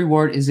challenge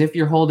reward is if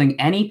you're holding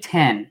any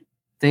 10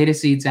 Theta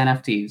Seeds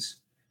NFTs,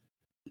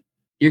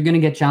 you're going to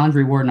get challenge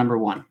reward number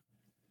 1,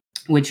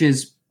 which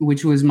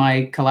was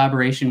my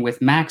collaboration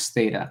with Max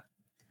Theta,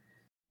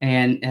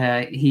 and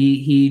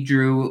he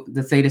drew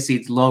the Theta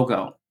Seeds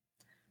logo.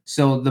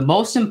 So the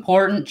most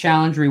important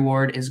challenge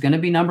reward is going to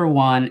be number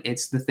 1.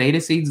 It's the Theta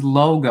Seeds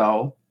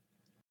logo.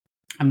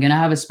 I'm going to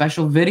have a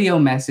special video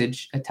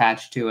message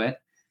attached to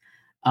it.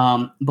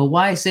 But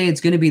why I say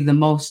it's going to be the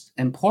most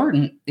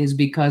important is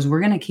because we're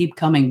going to keep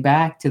coming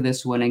back to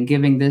this one and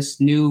giving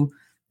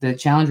the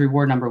challenge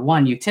reward number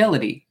 1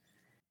 utility.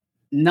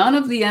 None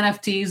of the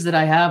NFTs that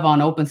I have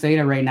on Open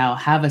Theta right now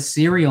have a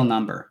serial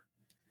number.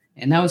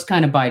 And that was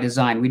kind of by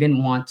design. We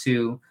didn't want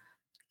to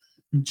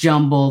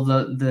jumble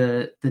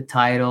the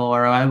title,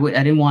 or I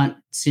didn't want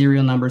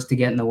serial numbers to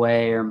get in the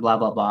way or blah,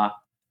 blah, blah,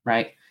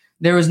 right?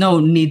 There was no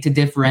need to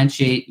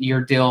differentiate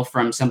your deal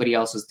from somebody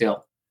else's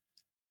deal.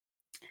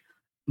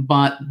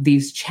 But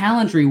these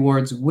challenge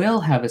rewards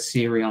will have a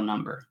serial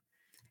number.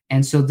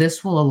 And so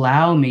this will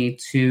allow me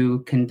to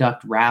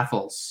conduct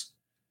raffles,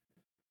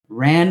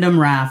 random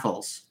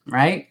raffles,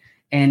 right?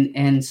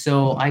 And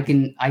so I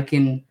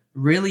can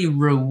really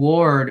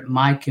reward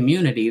my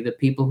community, the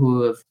people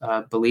who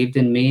have believed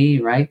in me,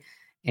 right?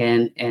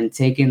 And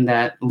taken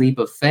that leap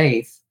of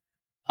faith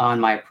on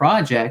my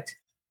project.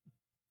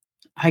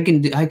 I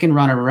can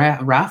run a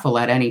raffle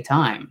at any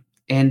time,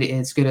 and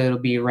it'll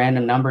be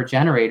random number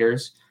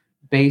generators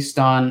based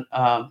on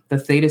the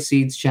Theta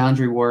Seeds challenge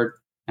reward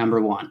number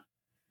 1.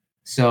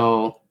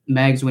 So,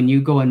 Megs, when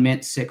you go and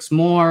mint 6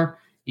 more,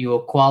 you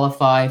will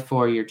qualify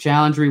for your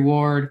challenge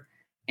reward,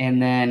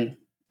 and then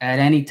at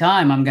any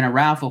time, I'm going to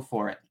raffle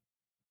for it.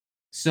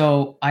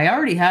 So I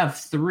already have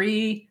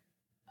 3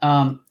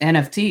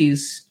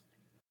 NFTs.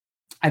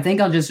 I think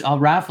I'll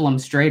raffle them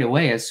straight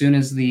away as soon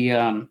as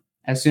the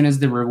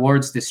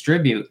rewards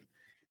distribute.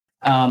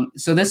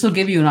 So this will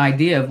give you an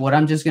idea of what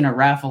I'm just going to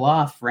raffle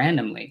off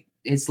randomly.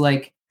 It's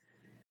like,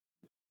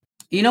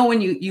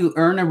 when you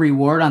earn a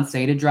reward on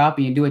Theta Drop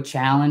and you do a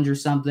challenge or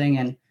something,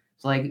 and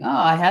it's like, oh,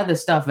 I had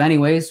this stuff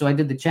anyway, so I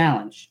did the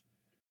challenge.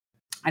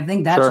 I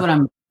think that's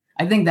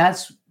I think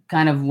that's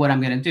kind of what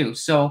I'm going to do.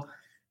 So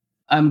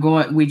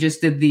we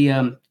just did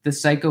the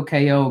Psycho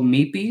KO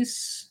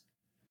Meepies.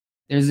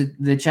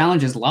 The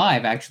challenge is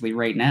live actually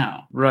right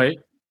now. Right.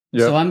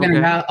 Yep. So I'm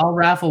gonna I'll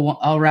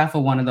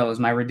raffle one of those,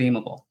 my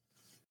redeemable.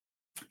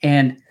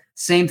 And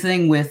same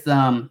thing with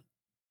the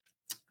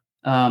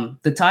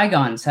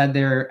Tygons had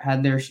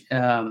their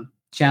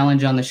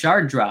challenge on the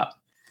shard drop,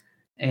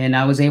 and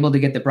I was able to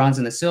get the bronze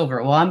and the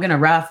silver. Well, I'm gonna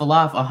raffle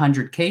off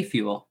 100K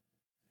fuel,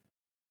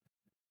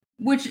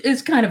 which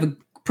is kind of a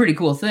pretty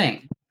cool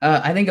thing.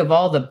 I think of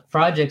all the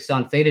projects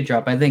on Theta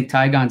Drop, I think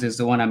Tygons is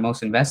the one I'm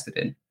most invested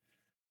in.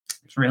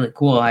 It's really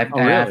cool. I've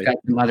got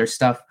some other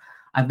stuff.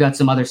 I've got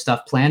some other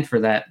stuff planned for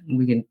that.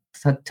 We can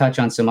touch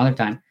on some other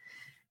time.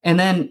 And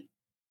then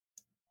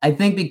I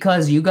think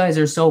because you guys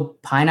are so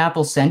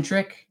pineapple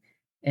centric,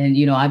 and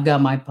I've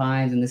got my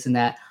pines and this and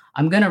that,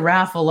 I'm gonna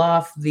raffle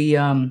off the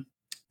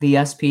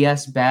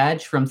SPS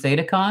badge from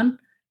ThetaCon.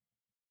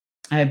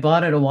 I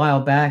bought it a while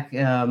back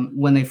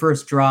when they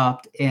first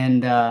dropped,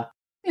 and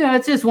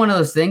it's just one of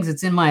those things.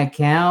 It's in my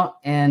account,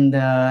 and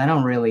I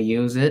don't really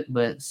use it,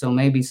 but so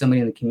maybe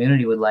somebody in the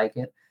community would like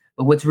it.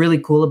 But what's really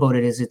cool about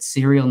it is it's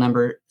serial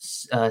number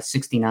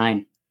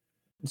 69.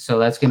 So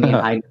that's going to be in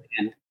high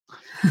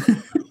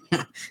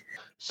demand.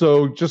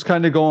 So just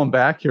kind of going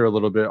back here a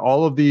little bit,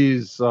 all of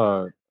these,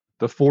 the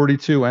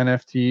 42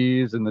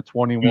 NFTs and the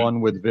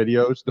 21 with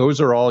videos,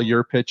 those are all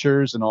your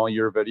pictures and all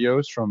your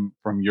videos from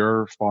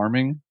your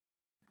farming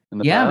in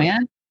the past?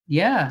 Man.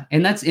 Yeah.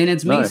 And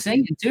it's me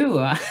singing too.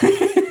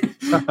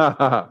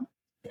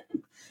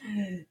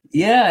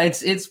 Yeah,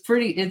 it's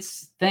pretty.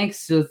 Thanks.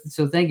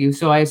 So thank you.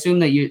 So I assume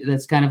that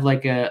that's kind of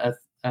like a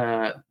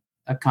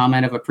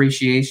comment of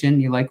appreciation.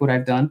 You like what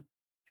I've done?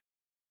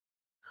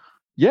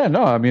 Yeah,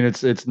 no, I mean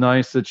it's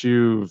nice that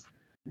you've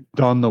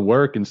done the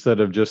work instead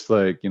of just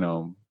like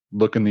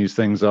looking these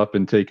things up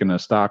and taking a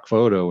stock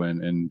photo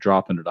and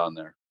dropping it on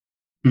there.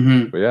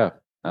 Mm-hmm. But yeah,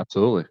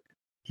 absolutely.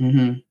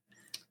 Mm-hmm.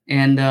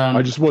 And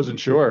I just wasn't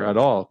sure at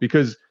all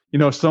because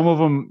some of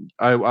them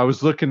I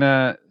was looking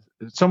at.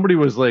 Somebody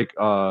was like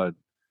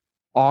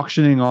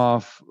auctioning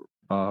off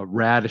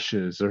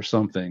radishes or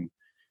something,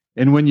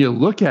 and when you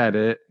look at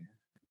it,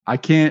 I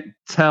can't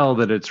tell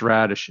that it's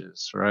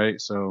radishes,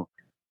 right? So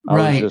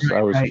I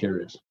was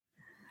curious.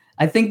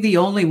 I think the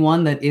only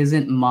one that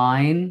isn't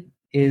mine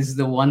is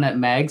the one that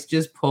Mags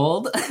just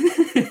pulled.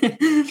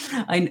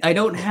 I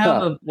don't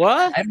have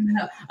what?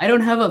 I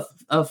don't have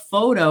a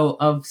photo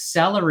of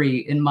celery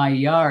in my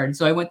yard.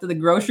 So I went to the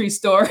grocery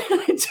store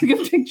and I took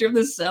a picture of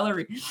the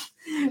celery.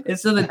 And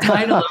so the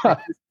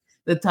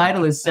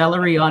title is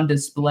Celery on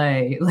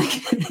Display. Like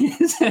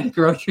it's at a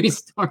grocery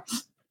store.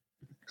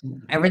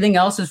 Everything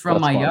else is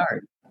from my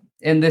yard.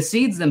 And the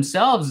seeds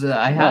themselves,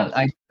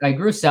 I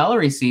grew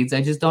celery seeds.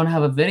 I just don't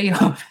have a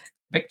video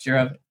picture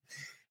of it.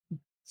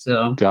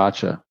 So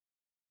gotcha.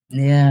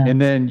 Yeah. And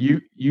then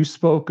you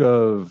spoke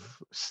of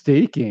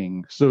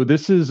staking. So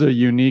this is a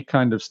unique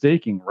kind of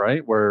staking,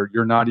 right? Where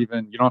you don't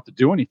have to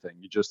do anything.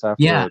 You just have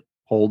to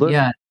hold it.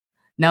 Yeah.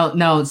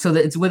 Now, so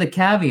that it's with a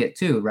caveat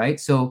too, right?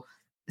 So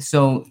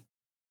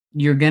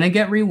you're gonna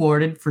get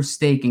rewarded for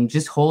staking,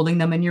 just holding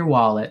them in your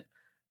wallet.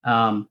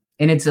 And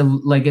it's a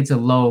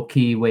low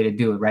key way to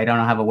do it, right? I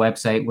don't have a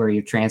website where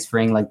you're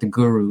transferring like the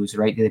gurus,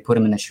 right? They put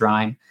them in the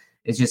shrine.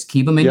 It's just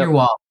keep them in your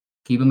wallet.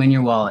 Keep them in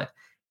your wallet.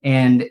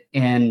 And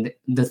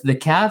the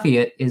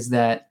caveat is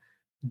that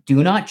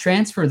do not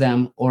transfer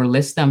them or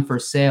list them for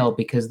sale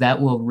because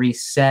that will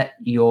reset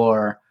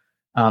your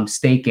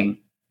staking.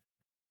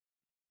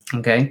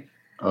 Okay.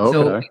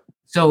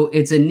 So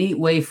it's a neat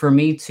way for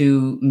me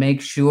to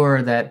make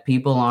sure that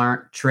people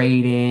aren't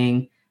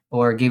trading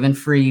or giving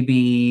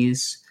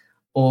freebies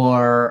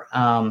or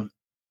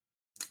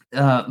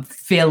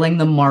filling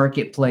the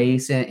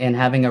marketplace and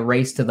having a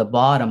race to the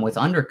bottom with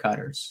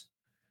undercutters.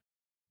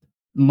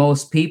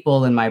 Most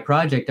people in my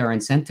project are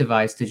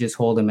incentivized to just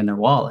hold them in their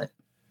wallet.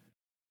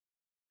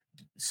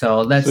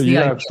 So that's you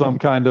have some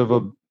kind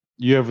of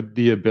you have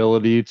the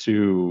ability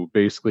to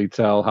basically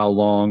tell how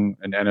long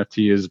an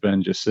NFT has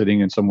been just sitting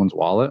in someone's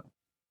wallet.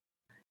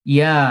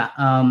 Yeah.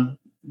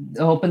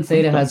 Open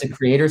Theta has a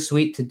creator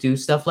suite to do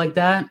stuff like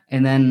that.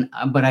 And then,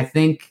 but I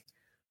think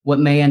what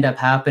may end up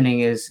happening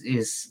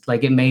is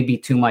like, it may be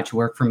too much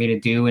work for me to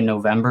do in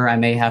November. I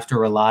may have to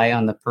rely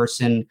on the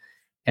person,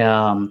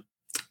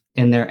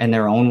 in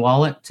their own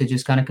wallet to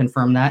just kind of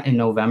confirm that in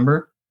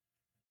November.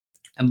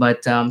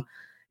 But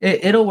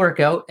it'll work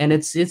out, and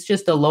it's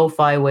just a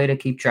lo-fi way to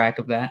keep track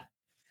of that.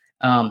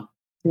 And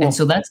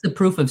so that's the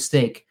proof of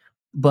stake.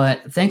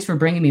 But thanks for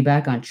bringing me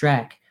back on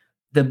track.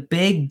 the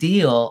big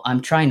deal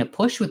I'm trying to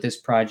push with this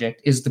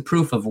project is the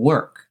proof of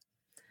work.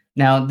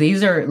 Now,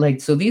 these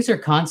are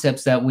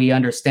concepts that we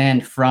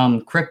understand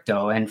from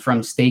crypto and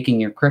from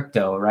staking your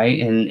crypto, right?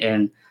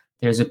 And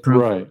there's a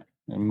proof, right?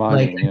 And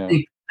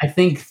mining, I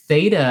think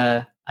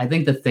Theta, I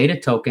think the Theta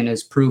token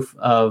is proof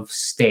of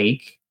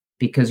stake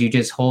because you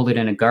just hold it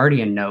in a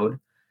Guardian node.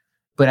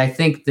 But I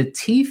think the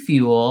T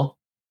fuel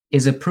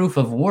is a proof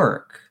of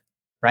work,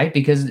 right?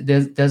 Because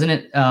doesn't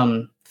it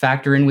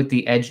factor in with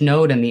the edge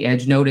node, and the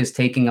edge node is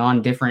taking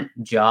on different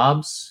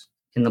jobs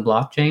in the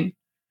blockchain,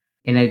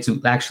 and it's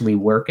actually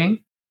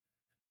working.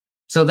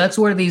 So that's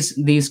where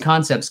these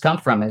concepts come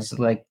from, is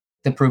like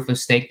the proof of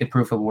stake, the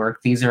proof of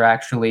work. These are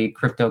actually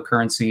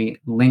cryptocurrency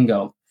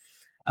lingo.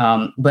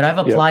 But I've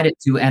applied it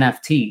to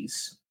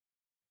NFTs.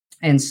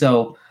 And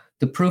so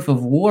the proof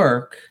of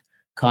work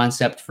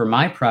concept for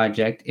my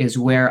project is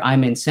where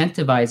I'm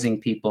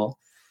incentivizing people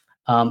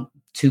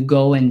to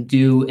go and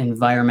do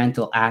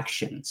environmental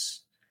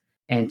actions.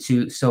 And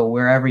so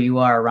wherever you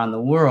are around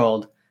the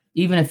world,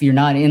 even if you're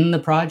not in the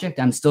project,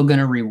 I'm still going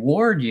to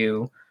reward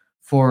you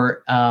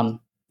for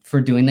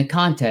doing the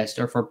contest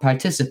or for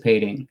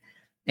participating.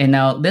 And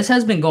now this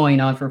has been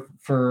going on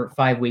for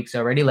 5 weeks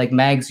already. Like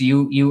Mags,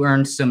 you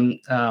earned some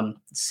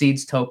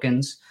Seeds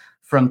tokens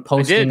from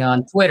posting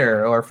on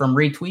Twitter or from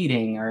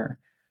retweeting. Or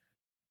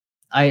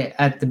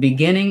at the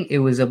beginning, it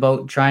was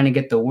about trying to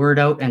get the word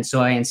out, and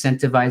so I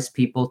incentivized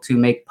people to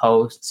make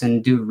posts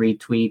and do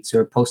retweets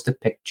or post a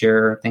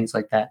picture or things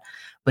like that.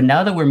 But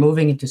now that we're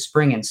moving into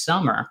spring and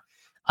summer,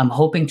 I'm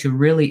hoping to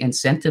really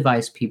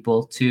incentivize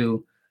people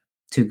to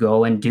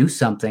go and do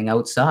something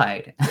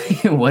outside.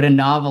 What a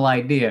novel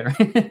idea.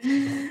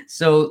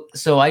 So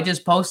I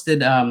just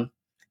posted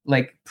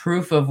like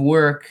proof of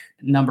work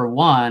number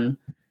 1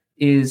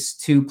 is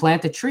to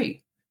plant a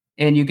tree.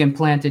 And you can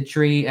plant a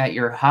tree at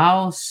your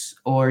house,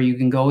 or you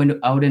can go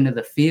out into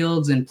the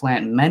fields and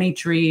plant many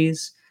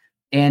trees.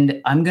 And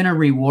I'm going to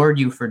reward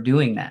you for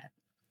doing that.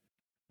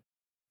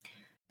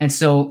 And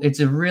so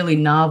it's a really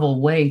novel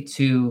way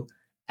to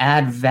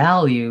add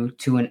value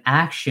to an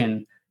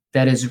action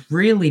that is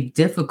really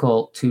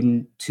difficult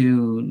to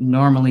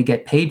normally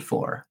get paid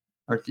for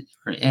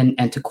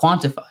and to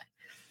quantify.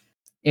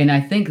 And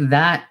I think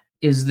that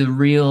is the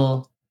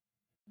real,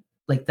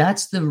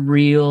 that's the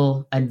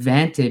real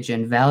advantage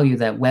and value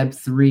that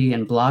Web3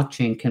 and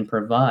blockchain can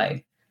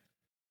provide.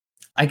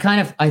 I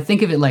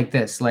think of it like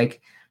this,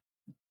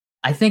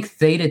 I think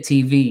Theta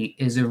TV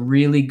is a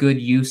really good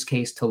use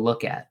case to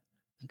look at.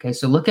 Okay,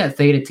 so look at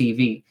Theta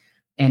TV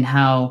and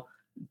how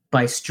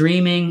by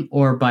streaming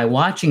or by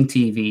watching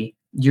TV,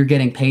 you're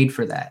getting paid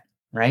for that,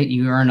 right?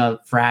 You earn a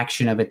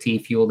fraction of a T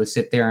fuel to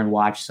sit there and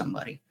watch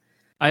somebody.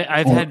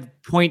 I've had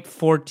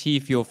 0.4 T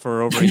fuel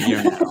for over a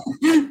year now.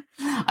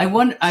 I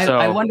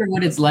wonder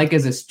what it's like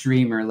as a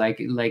streamer.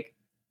 Like,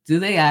 do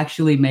they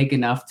actually make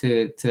enough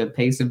to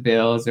pay some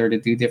bills or to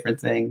do different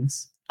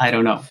things? I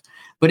don't know.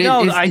 But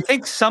I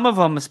think some of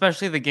them,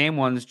 especially the game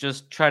ones,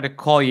 just try to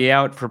call you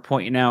out for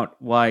pointing out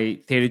why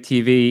Theta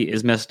TV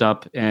is messed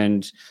up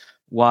and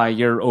why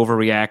you're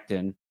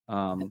overreacting.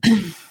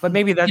 But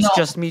maybe that's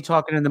just me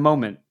talking in the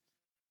moment.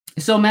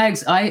 So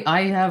Mags,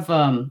 I have,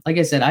 like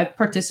I said, I've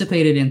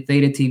participated in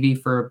Theta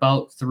TV for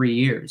about 3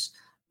 years,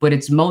 but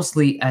it's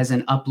mostly as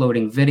an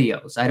uploading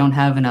videos. I don't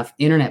have enough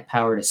internet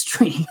power to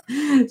stream.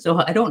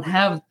 So I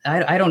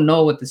don't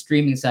know what the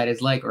streaming side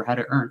is like or how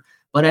to earn,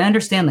 but I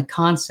understand the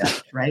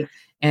concept, right?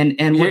 And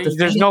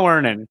there's no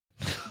earning.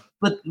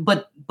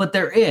 But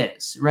there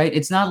is, right?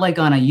 It's not like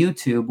on a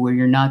YouTube where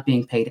you're not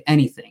being paid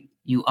anything.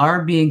 You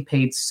are being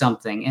paid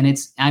something. And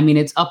it's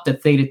up to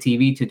Theta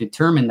TV to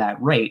determine that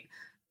rate,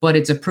 but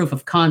it's a proof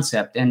of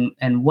concept.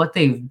 And what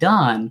they've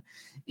done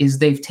is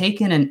they've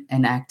taken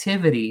an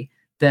activity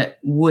that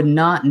would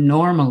not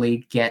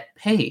normally get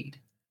paid,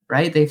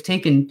 right? They've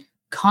taken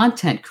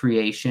content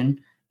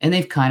creation and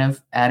they've kind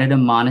of added a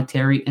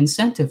monetary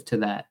incentive to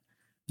that.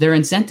 They're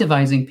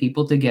incentivizing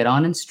people to get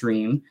on and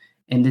stream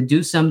and to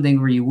do something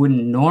where you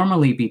wouldn't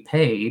normally be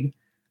paid,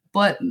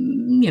 but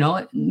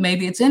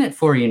maybe it's in it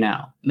for you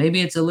now.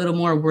 Maybe it's a little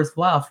more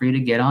worthwhile for you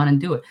to get on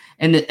and do it.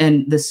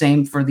 And the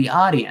same for the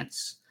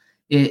audience.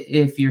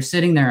 If you're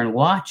sitting there and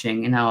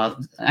watching, and now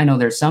I know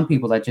there's some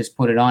people that just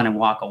put it on and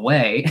walk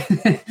away,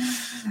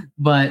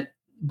 but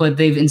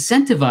they've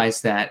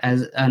incentivized that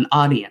as an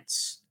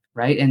audience,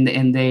 right?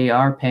 And they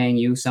are paying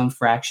you some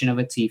fraction of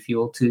a T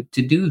fuel to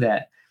do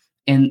that.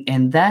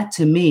 And that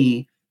to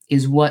me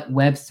is what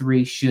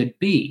Web3 should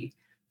be.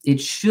 It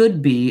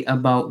should be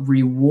about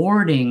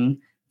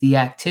rewarding the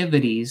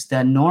activities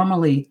that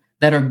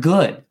are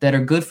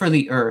good for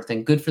the earth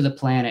and good for the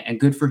planet and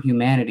good for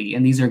humanity.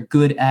 And these are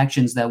good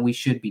actions that we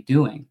should be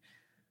doing,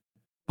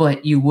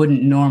 but you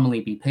wouldn't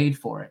normally be paid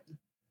for it,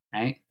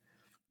 right?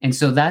 And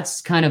so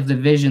that's kind of the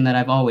vision that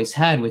I've always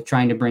had with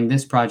trying to bring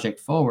this project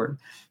forward,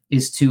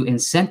 is to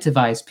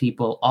incentivize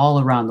people all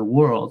around the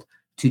world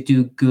to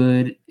do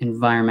good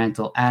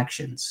environmental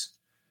actions.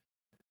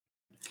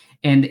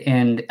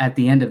 And at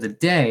the end of the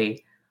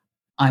day,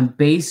 I'm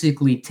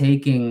basically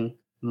taking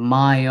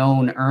my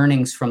own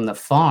earnings from the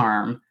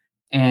farm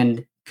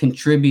and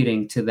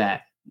contributing to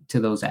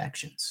those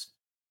actions.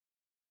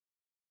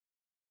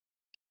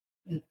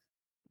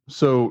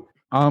 So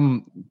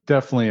I'm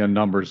definitely a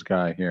numbers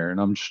guy here,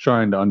 and I'm just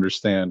trying to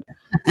understand.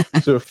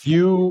 So if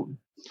you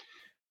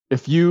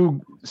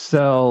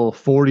sell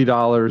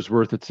 $40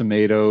 worth of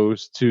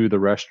tomatoes to the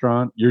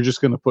restaurant, you're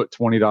just going to put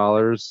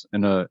 $20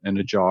 in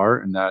a jar,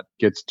 and that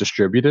gets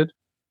distributed.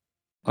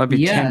 That'd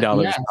be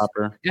 $10 yes.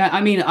 copper. Yeah, I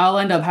mean, I'll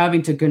end up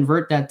having to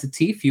convert that to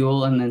tea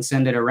fuel and then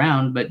send it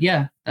around. But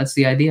yeah, that's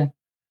the idea.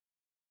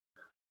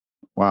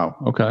 Wow.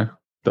 Okay.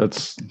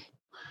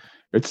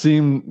 It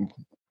seemed.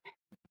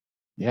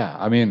 Yeah.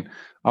 I mean,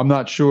 I'm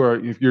not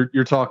sure if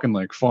you're talking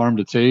like farm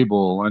to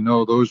table. I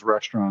know those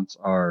restaurants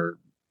are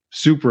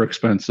super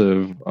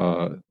expensive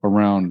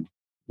around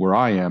where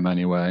I am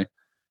anyway.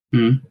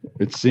 Mm-hmm.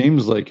 It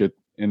seems like it,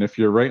 and if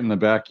you're right in the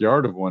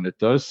backyard of one, it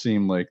does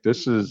seem like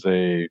this is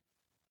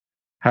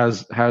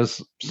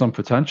has some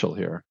potential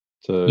here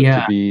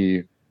to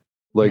be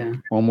like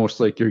almost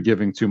like you're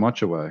giving too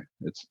much away.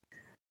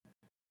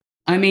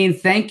 I mean,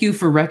 thank you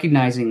for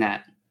recognizing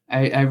that.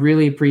 I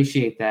really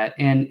appreciate that.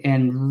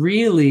 And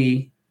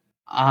really,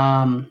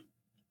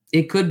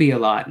 it could be a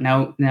lot.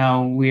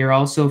 Now we are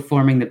also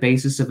forming the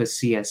basis of a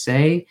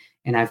CSA,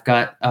 and I've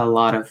got a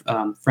lot of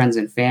friends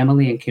and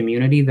family and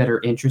community that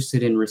are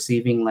interested in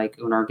receiving like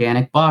an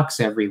organic box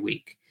every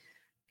week.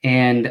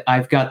 And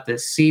I've got the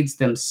seeds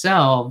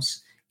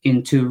themselves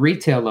into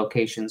retail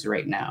locations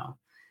right now.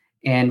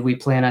 And we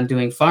plan on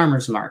doing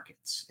farmers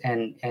markets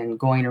and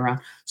going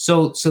around.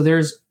 So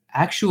there's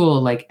actual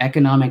like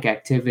economic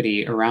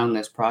activity around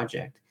this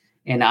project.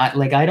 And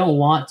I don't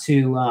want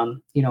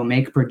to,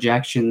 make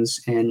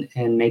projections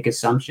and make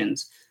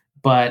assumptions,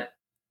 but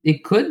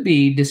it could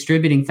be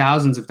distributing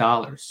thousands of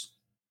dollars.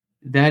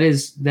 That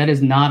is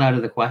not out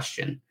of the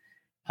question.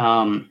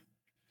 And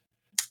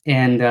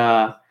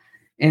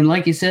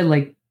like you said,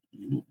 like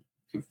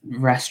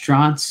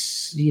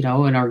restaurants,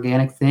 an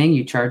organic thing,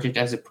 you charge it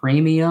as a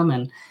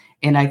premium.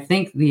 And I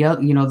think the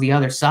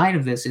other side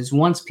of this is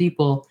once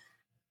people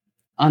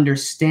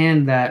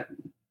understand that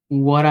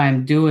what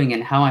I'm doing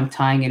and how I'm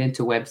tying it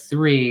into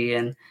Web3,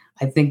 and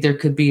I think there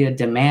could be a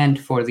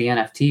demand for the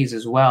NFTs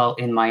as well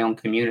in my own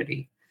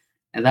community.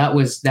 And that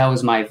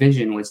was my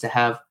vision, was to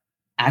have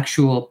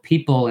actual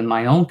people in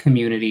my own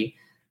community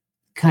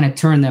kind of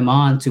turn them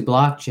on to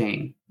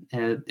blockchain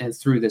and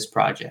through this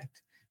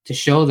project, to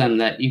show them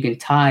that you can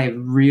tie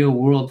real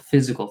world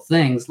physical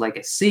things like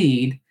a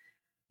seed,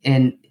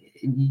 and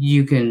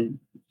you can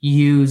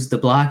use the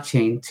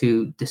blockchain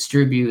to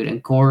distribute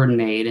and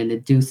coordinate and to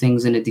do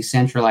things in a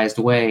decentralized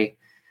way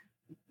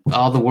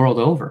all the world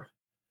over.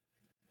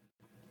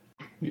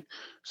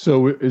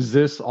 So is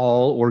this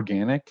all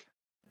organic?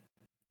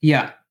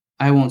 Yeah,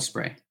 I won't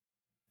spray.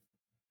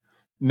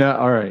 No,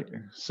 all right.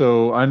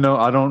 So I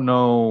don't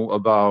know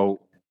about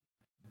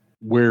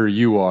where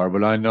you are,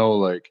 but I know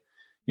like,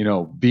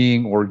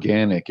 being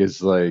organic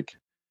is like,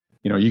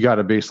 you got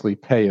to basically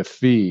pay a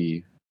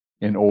fee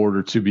in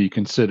order to be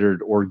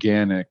considered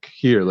organic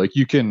here. Like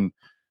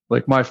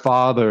like my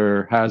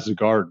father has a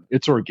garden.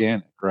 It's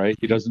organic, right?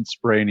 He doesn't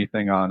spray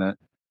anything on it.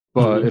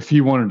 But if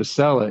he wanted to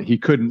sell it, he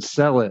couldn't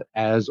sell it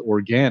as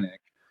organic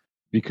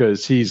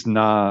because he's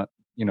not,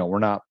 we're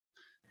not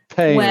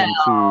paying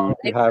to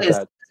have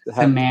that.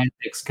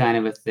 Semantics kind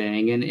of a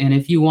thing. And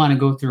if you want to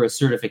go through a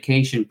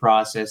certification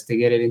process to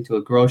get it into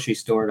a grocery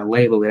store to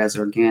label it as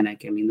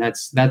organic, I mean,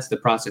 that's the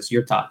process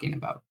you're talking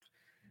about.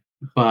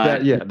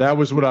 But that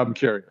was what I'm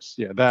curious.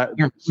 Yeah, that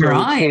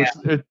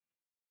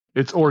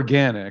it's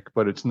organic,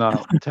 but it's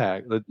not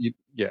tagged.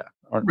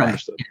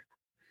 Understood. Right.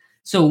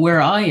 So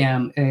where I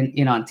am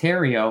in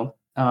Ontario,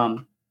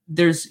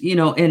 there's,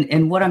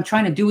 and what I'm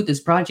trying to do with this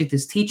project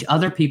is teach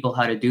other people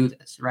how to do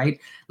this, right?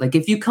 Like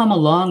if you come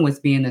along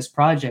with me in this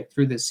project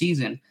through this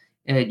season,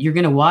 you're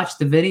going to watch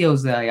the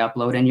videos that I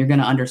upload and you're going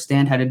to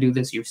understand how to do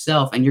this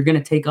yourself, and you're going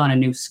to take on a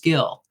new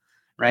skill,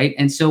 right?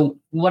 And so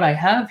what I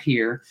have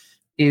here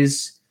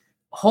is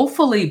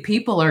hopefully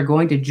people are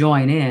going to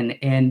join in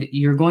and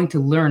you're going to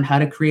learn how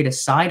to create a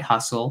side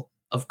hustle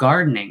of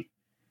gardening,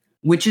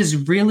 which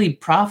is really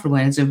profitable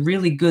and it's a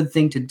really good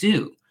thing to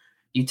do.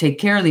 You take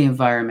care of the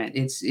environment.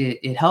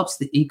 It helps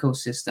the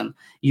ecosystem.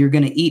 You're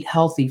going to eat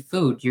healthy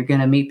food. You're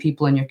going to meet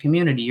people in your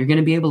community. You're going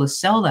to be able to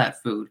sell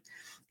that food.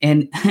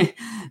 And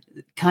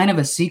kind of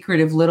a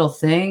secretive little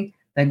thing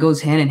that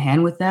goes hand in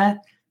hand with that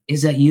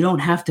is that you don't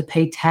have to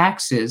pay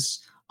taxes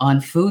on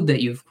food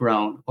that you've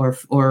grown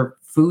or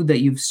food that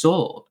you've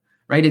sold,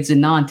 right? It's a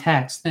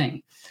non-tax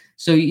thing.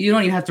 So you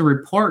don't even have to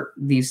report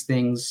these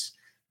things.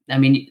 I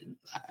mean,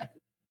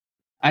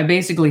 I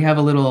basically have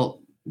a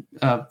little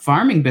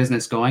farming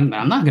business going, but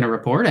I'm not going to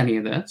report any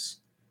of this.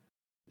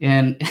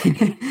 And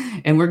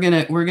we're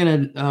gonna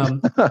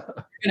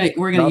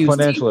use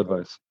financial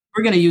advice.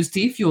 We're gonna use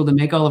tea fuel to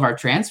make all of our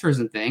transfers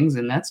and things,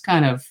 and that's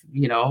kind of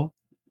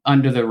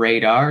under the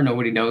radar.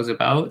 Nobody knows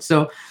about.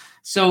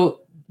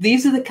 So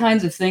these are the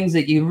kinds of things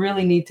that you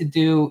really need to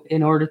do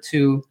in order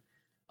to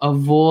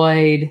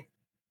avoid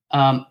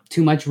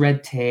too much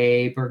red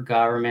tape or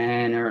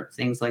government or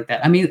things like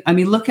that. I mean,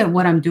 look at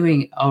what I'm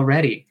doing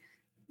already.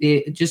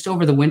 Just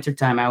over the winter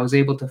time, I was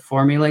able to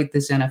formulate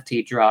this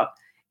NFT drop,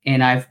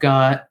 and I've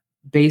got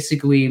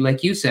basically,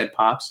 like you said,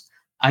 Pops,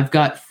 I've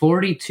got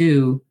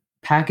 42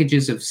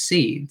 packages of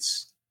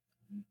seeds,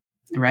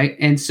 right?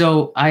 And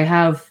so I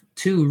have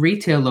 2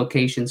 retail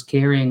locations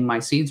carrying my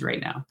seeds right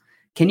now.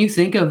 Can you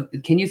think of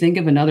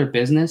another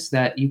business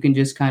that you can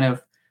just kind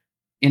of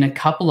in a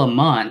couple of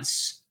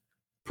months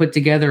put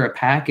together a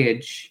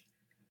package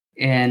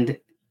and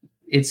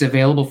it's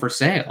available for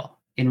sale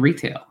in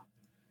retail?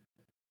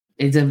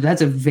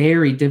 That's a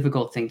very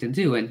difficult thing to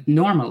do. And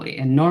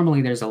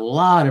normally there's a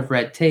lot of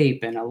red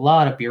tape and a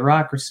lot of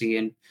bureaucracy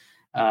and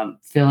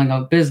filling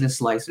out business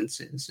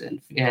licenses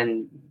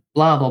and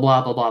blah, blah,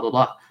 blah, blah, blah, blah,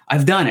 blah.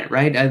 I've done it,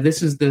 right?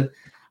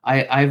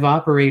 I've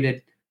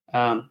operated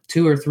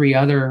 2 or 3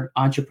 other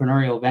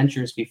entrepreneurial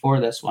ventures before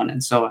this one.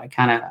 And so I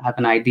kind of have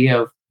an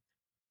idea of,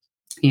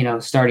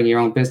 starting your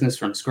own business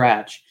from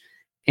scratch.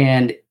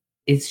 And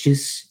it's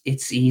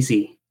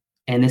easy.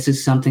 And this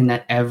is something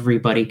that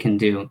everybody can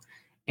do.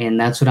 And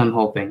that's what I'm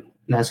hoping.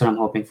 That's what I'm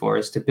hoping for,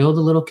 is to build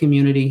a little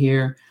community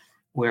here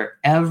where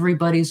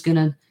everybody's going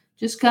to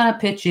just kind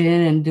of pitch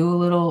in and do a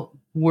little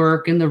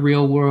work in the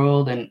real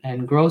world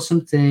and grow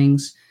some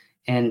things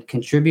and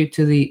contribute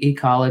to the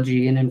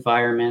ecology and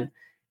environment.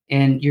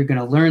 And you're going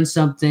to learn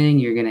something.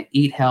 You're going to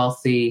eat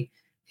healthy.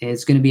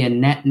 It's going to be a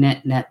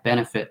net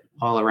benefit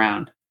all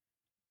around.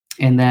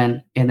 And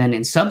then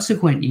in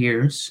subsequent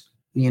years,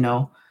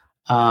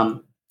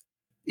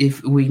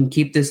 if we can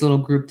keep this little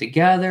group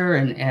together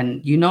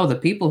and the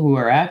people who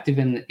are active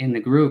in the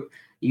group,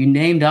 you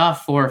named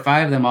off 4 or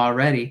 5 of them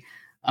already.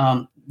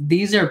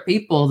 These are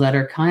people that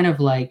are kind of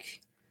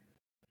like,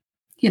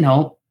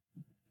 they're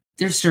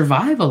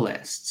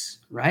survivalists,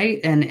 right?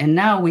 And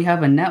now we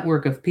have a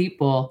network of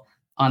people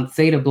on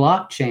Theta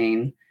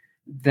blockchain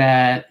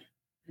that,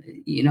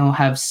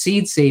 have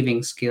seed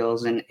saving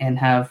skills and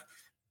have,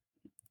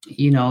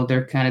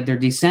 they're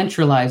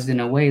decentralized in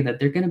a way that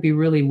they're going to be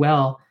really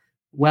well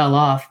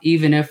off,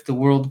 even if the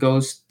world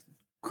goes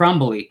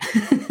crumbly.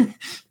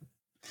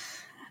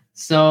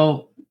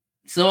 So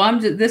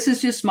this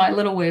is just my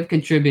little way of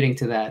contributing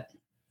to that,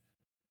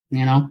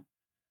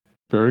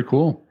 Very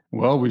cool.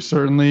 Well, we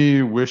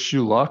certainly wish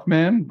you luck,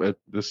 man, but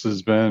this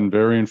has been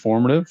very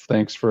informative.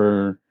 Thanks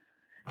for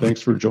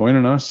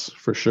joining us,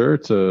 for sure,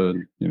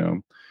 to,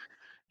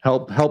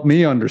 help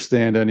me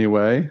understand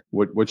anyway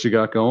what you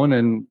got going.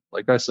 And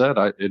like I said,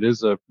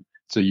 it's a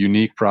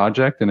unique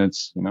project, and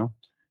it's,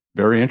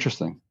 very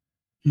interesting.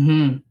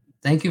 Mm-hmm.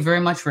 Thank you very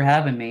much for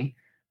having me.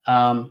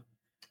 I'm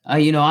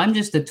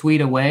just a tweet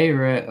away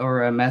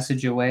or a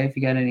message away if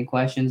you got any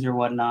questions or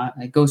whatnot.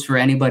 It goes for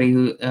anybody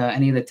who,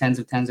 any of the tens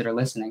of tens that are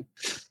listening.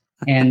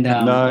 And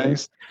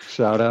nice.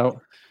 Shout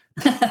out.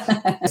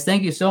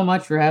 Thank you so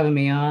much for having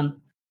me on.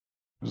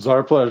 It was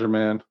our pleasure,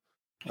 man.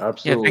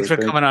 Absolutely. Yeah, thanks for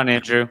coming on,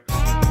 Andrew.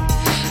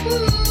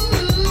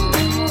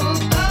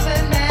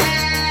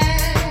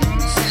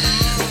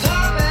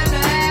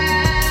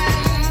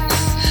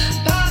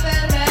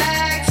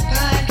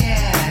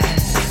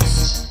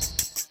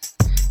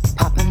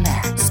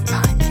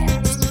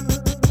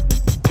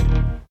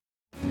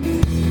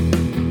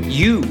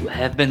 You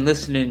have been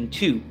listening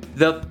to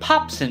the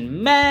Pops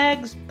and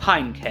Mags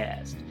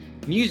Pinecast.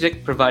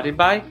 Music provided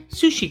by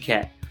Sushi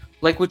Cat.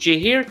 Like what you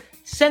hear?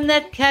 Send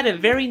that cat a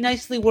very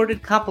nicely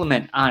worded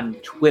compliment on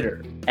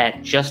Twitter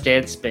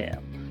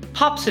 @JustAddSpam.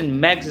 Pops and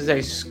Mags is a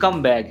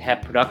Scumbag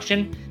Hat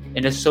production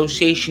in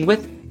association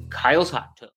with Kyle's Hot Tub.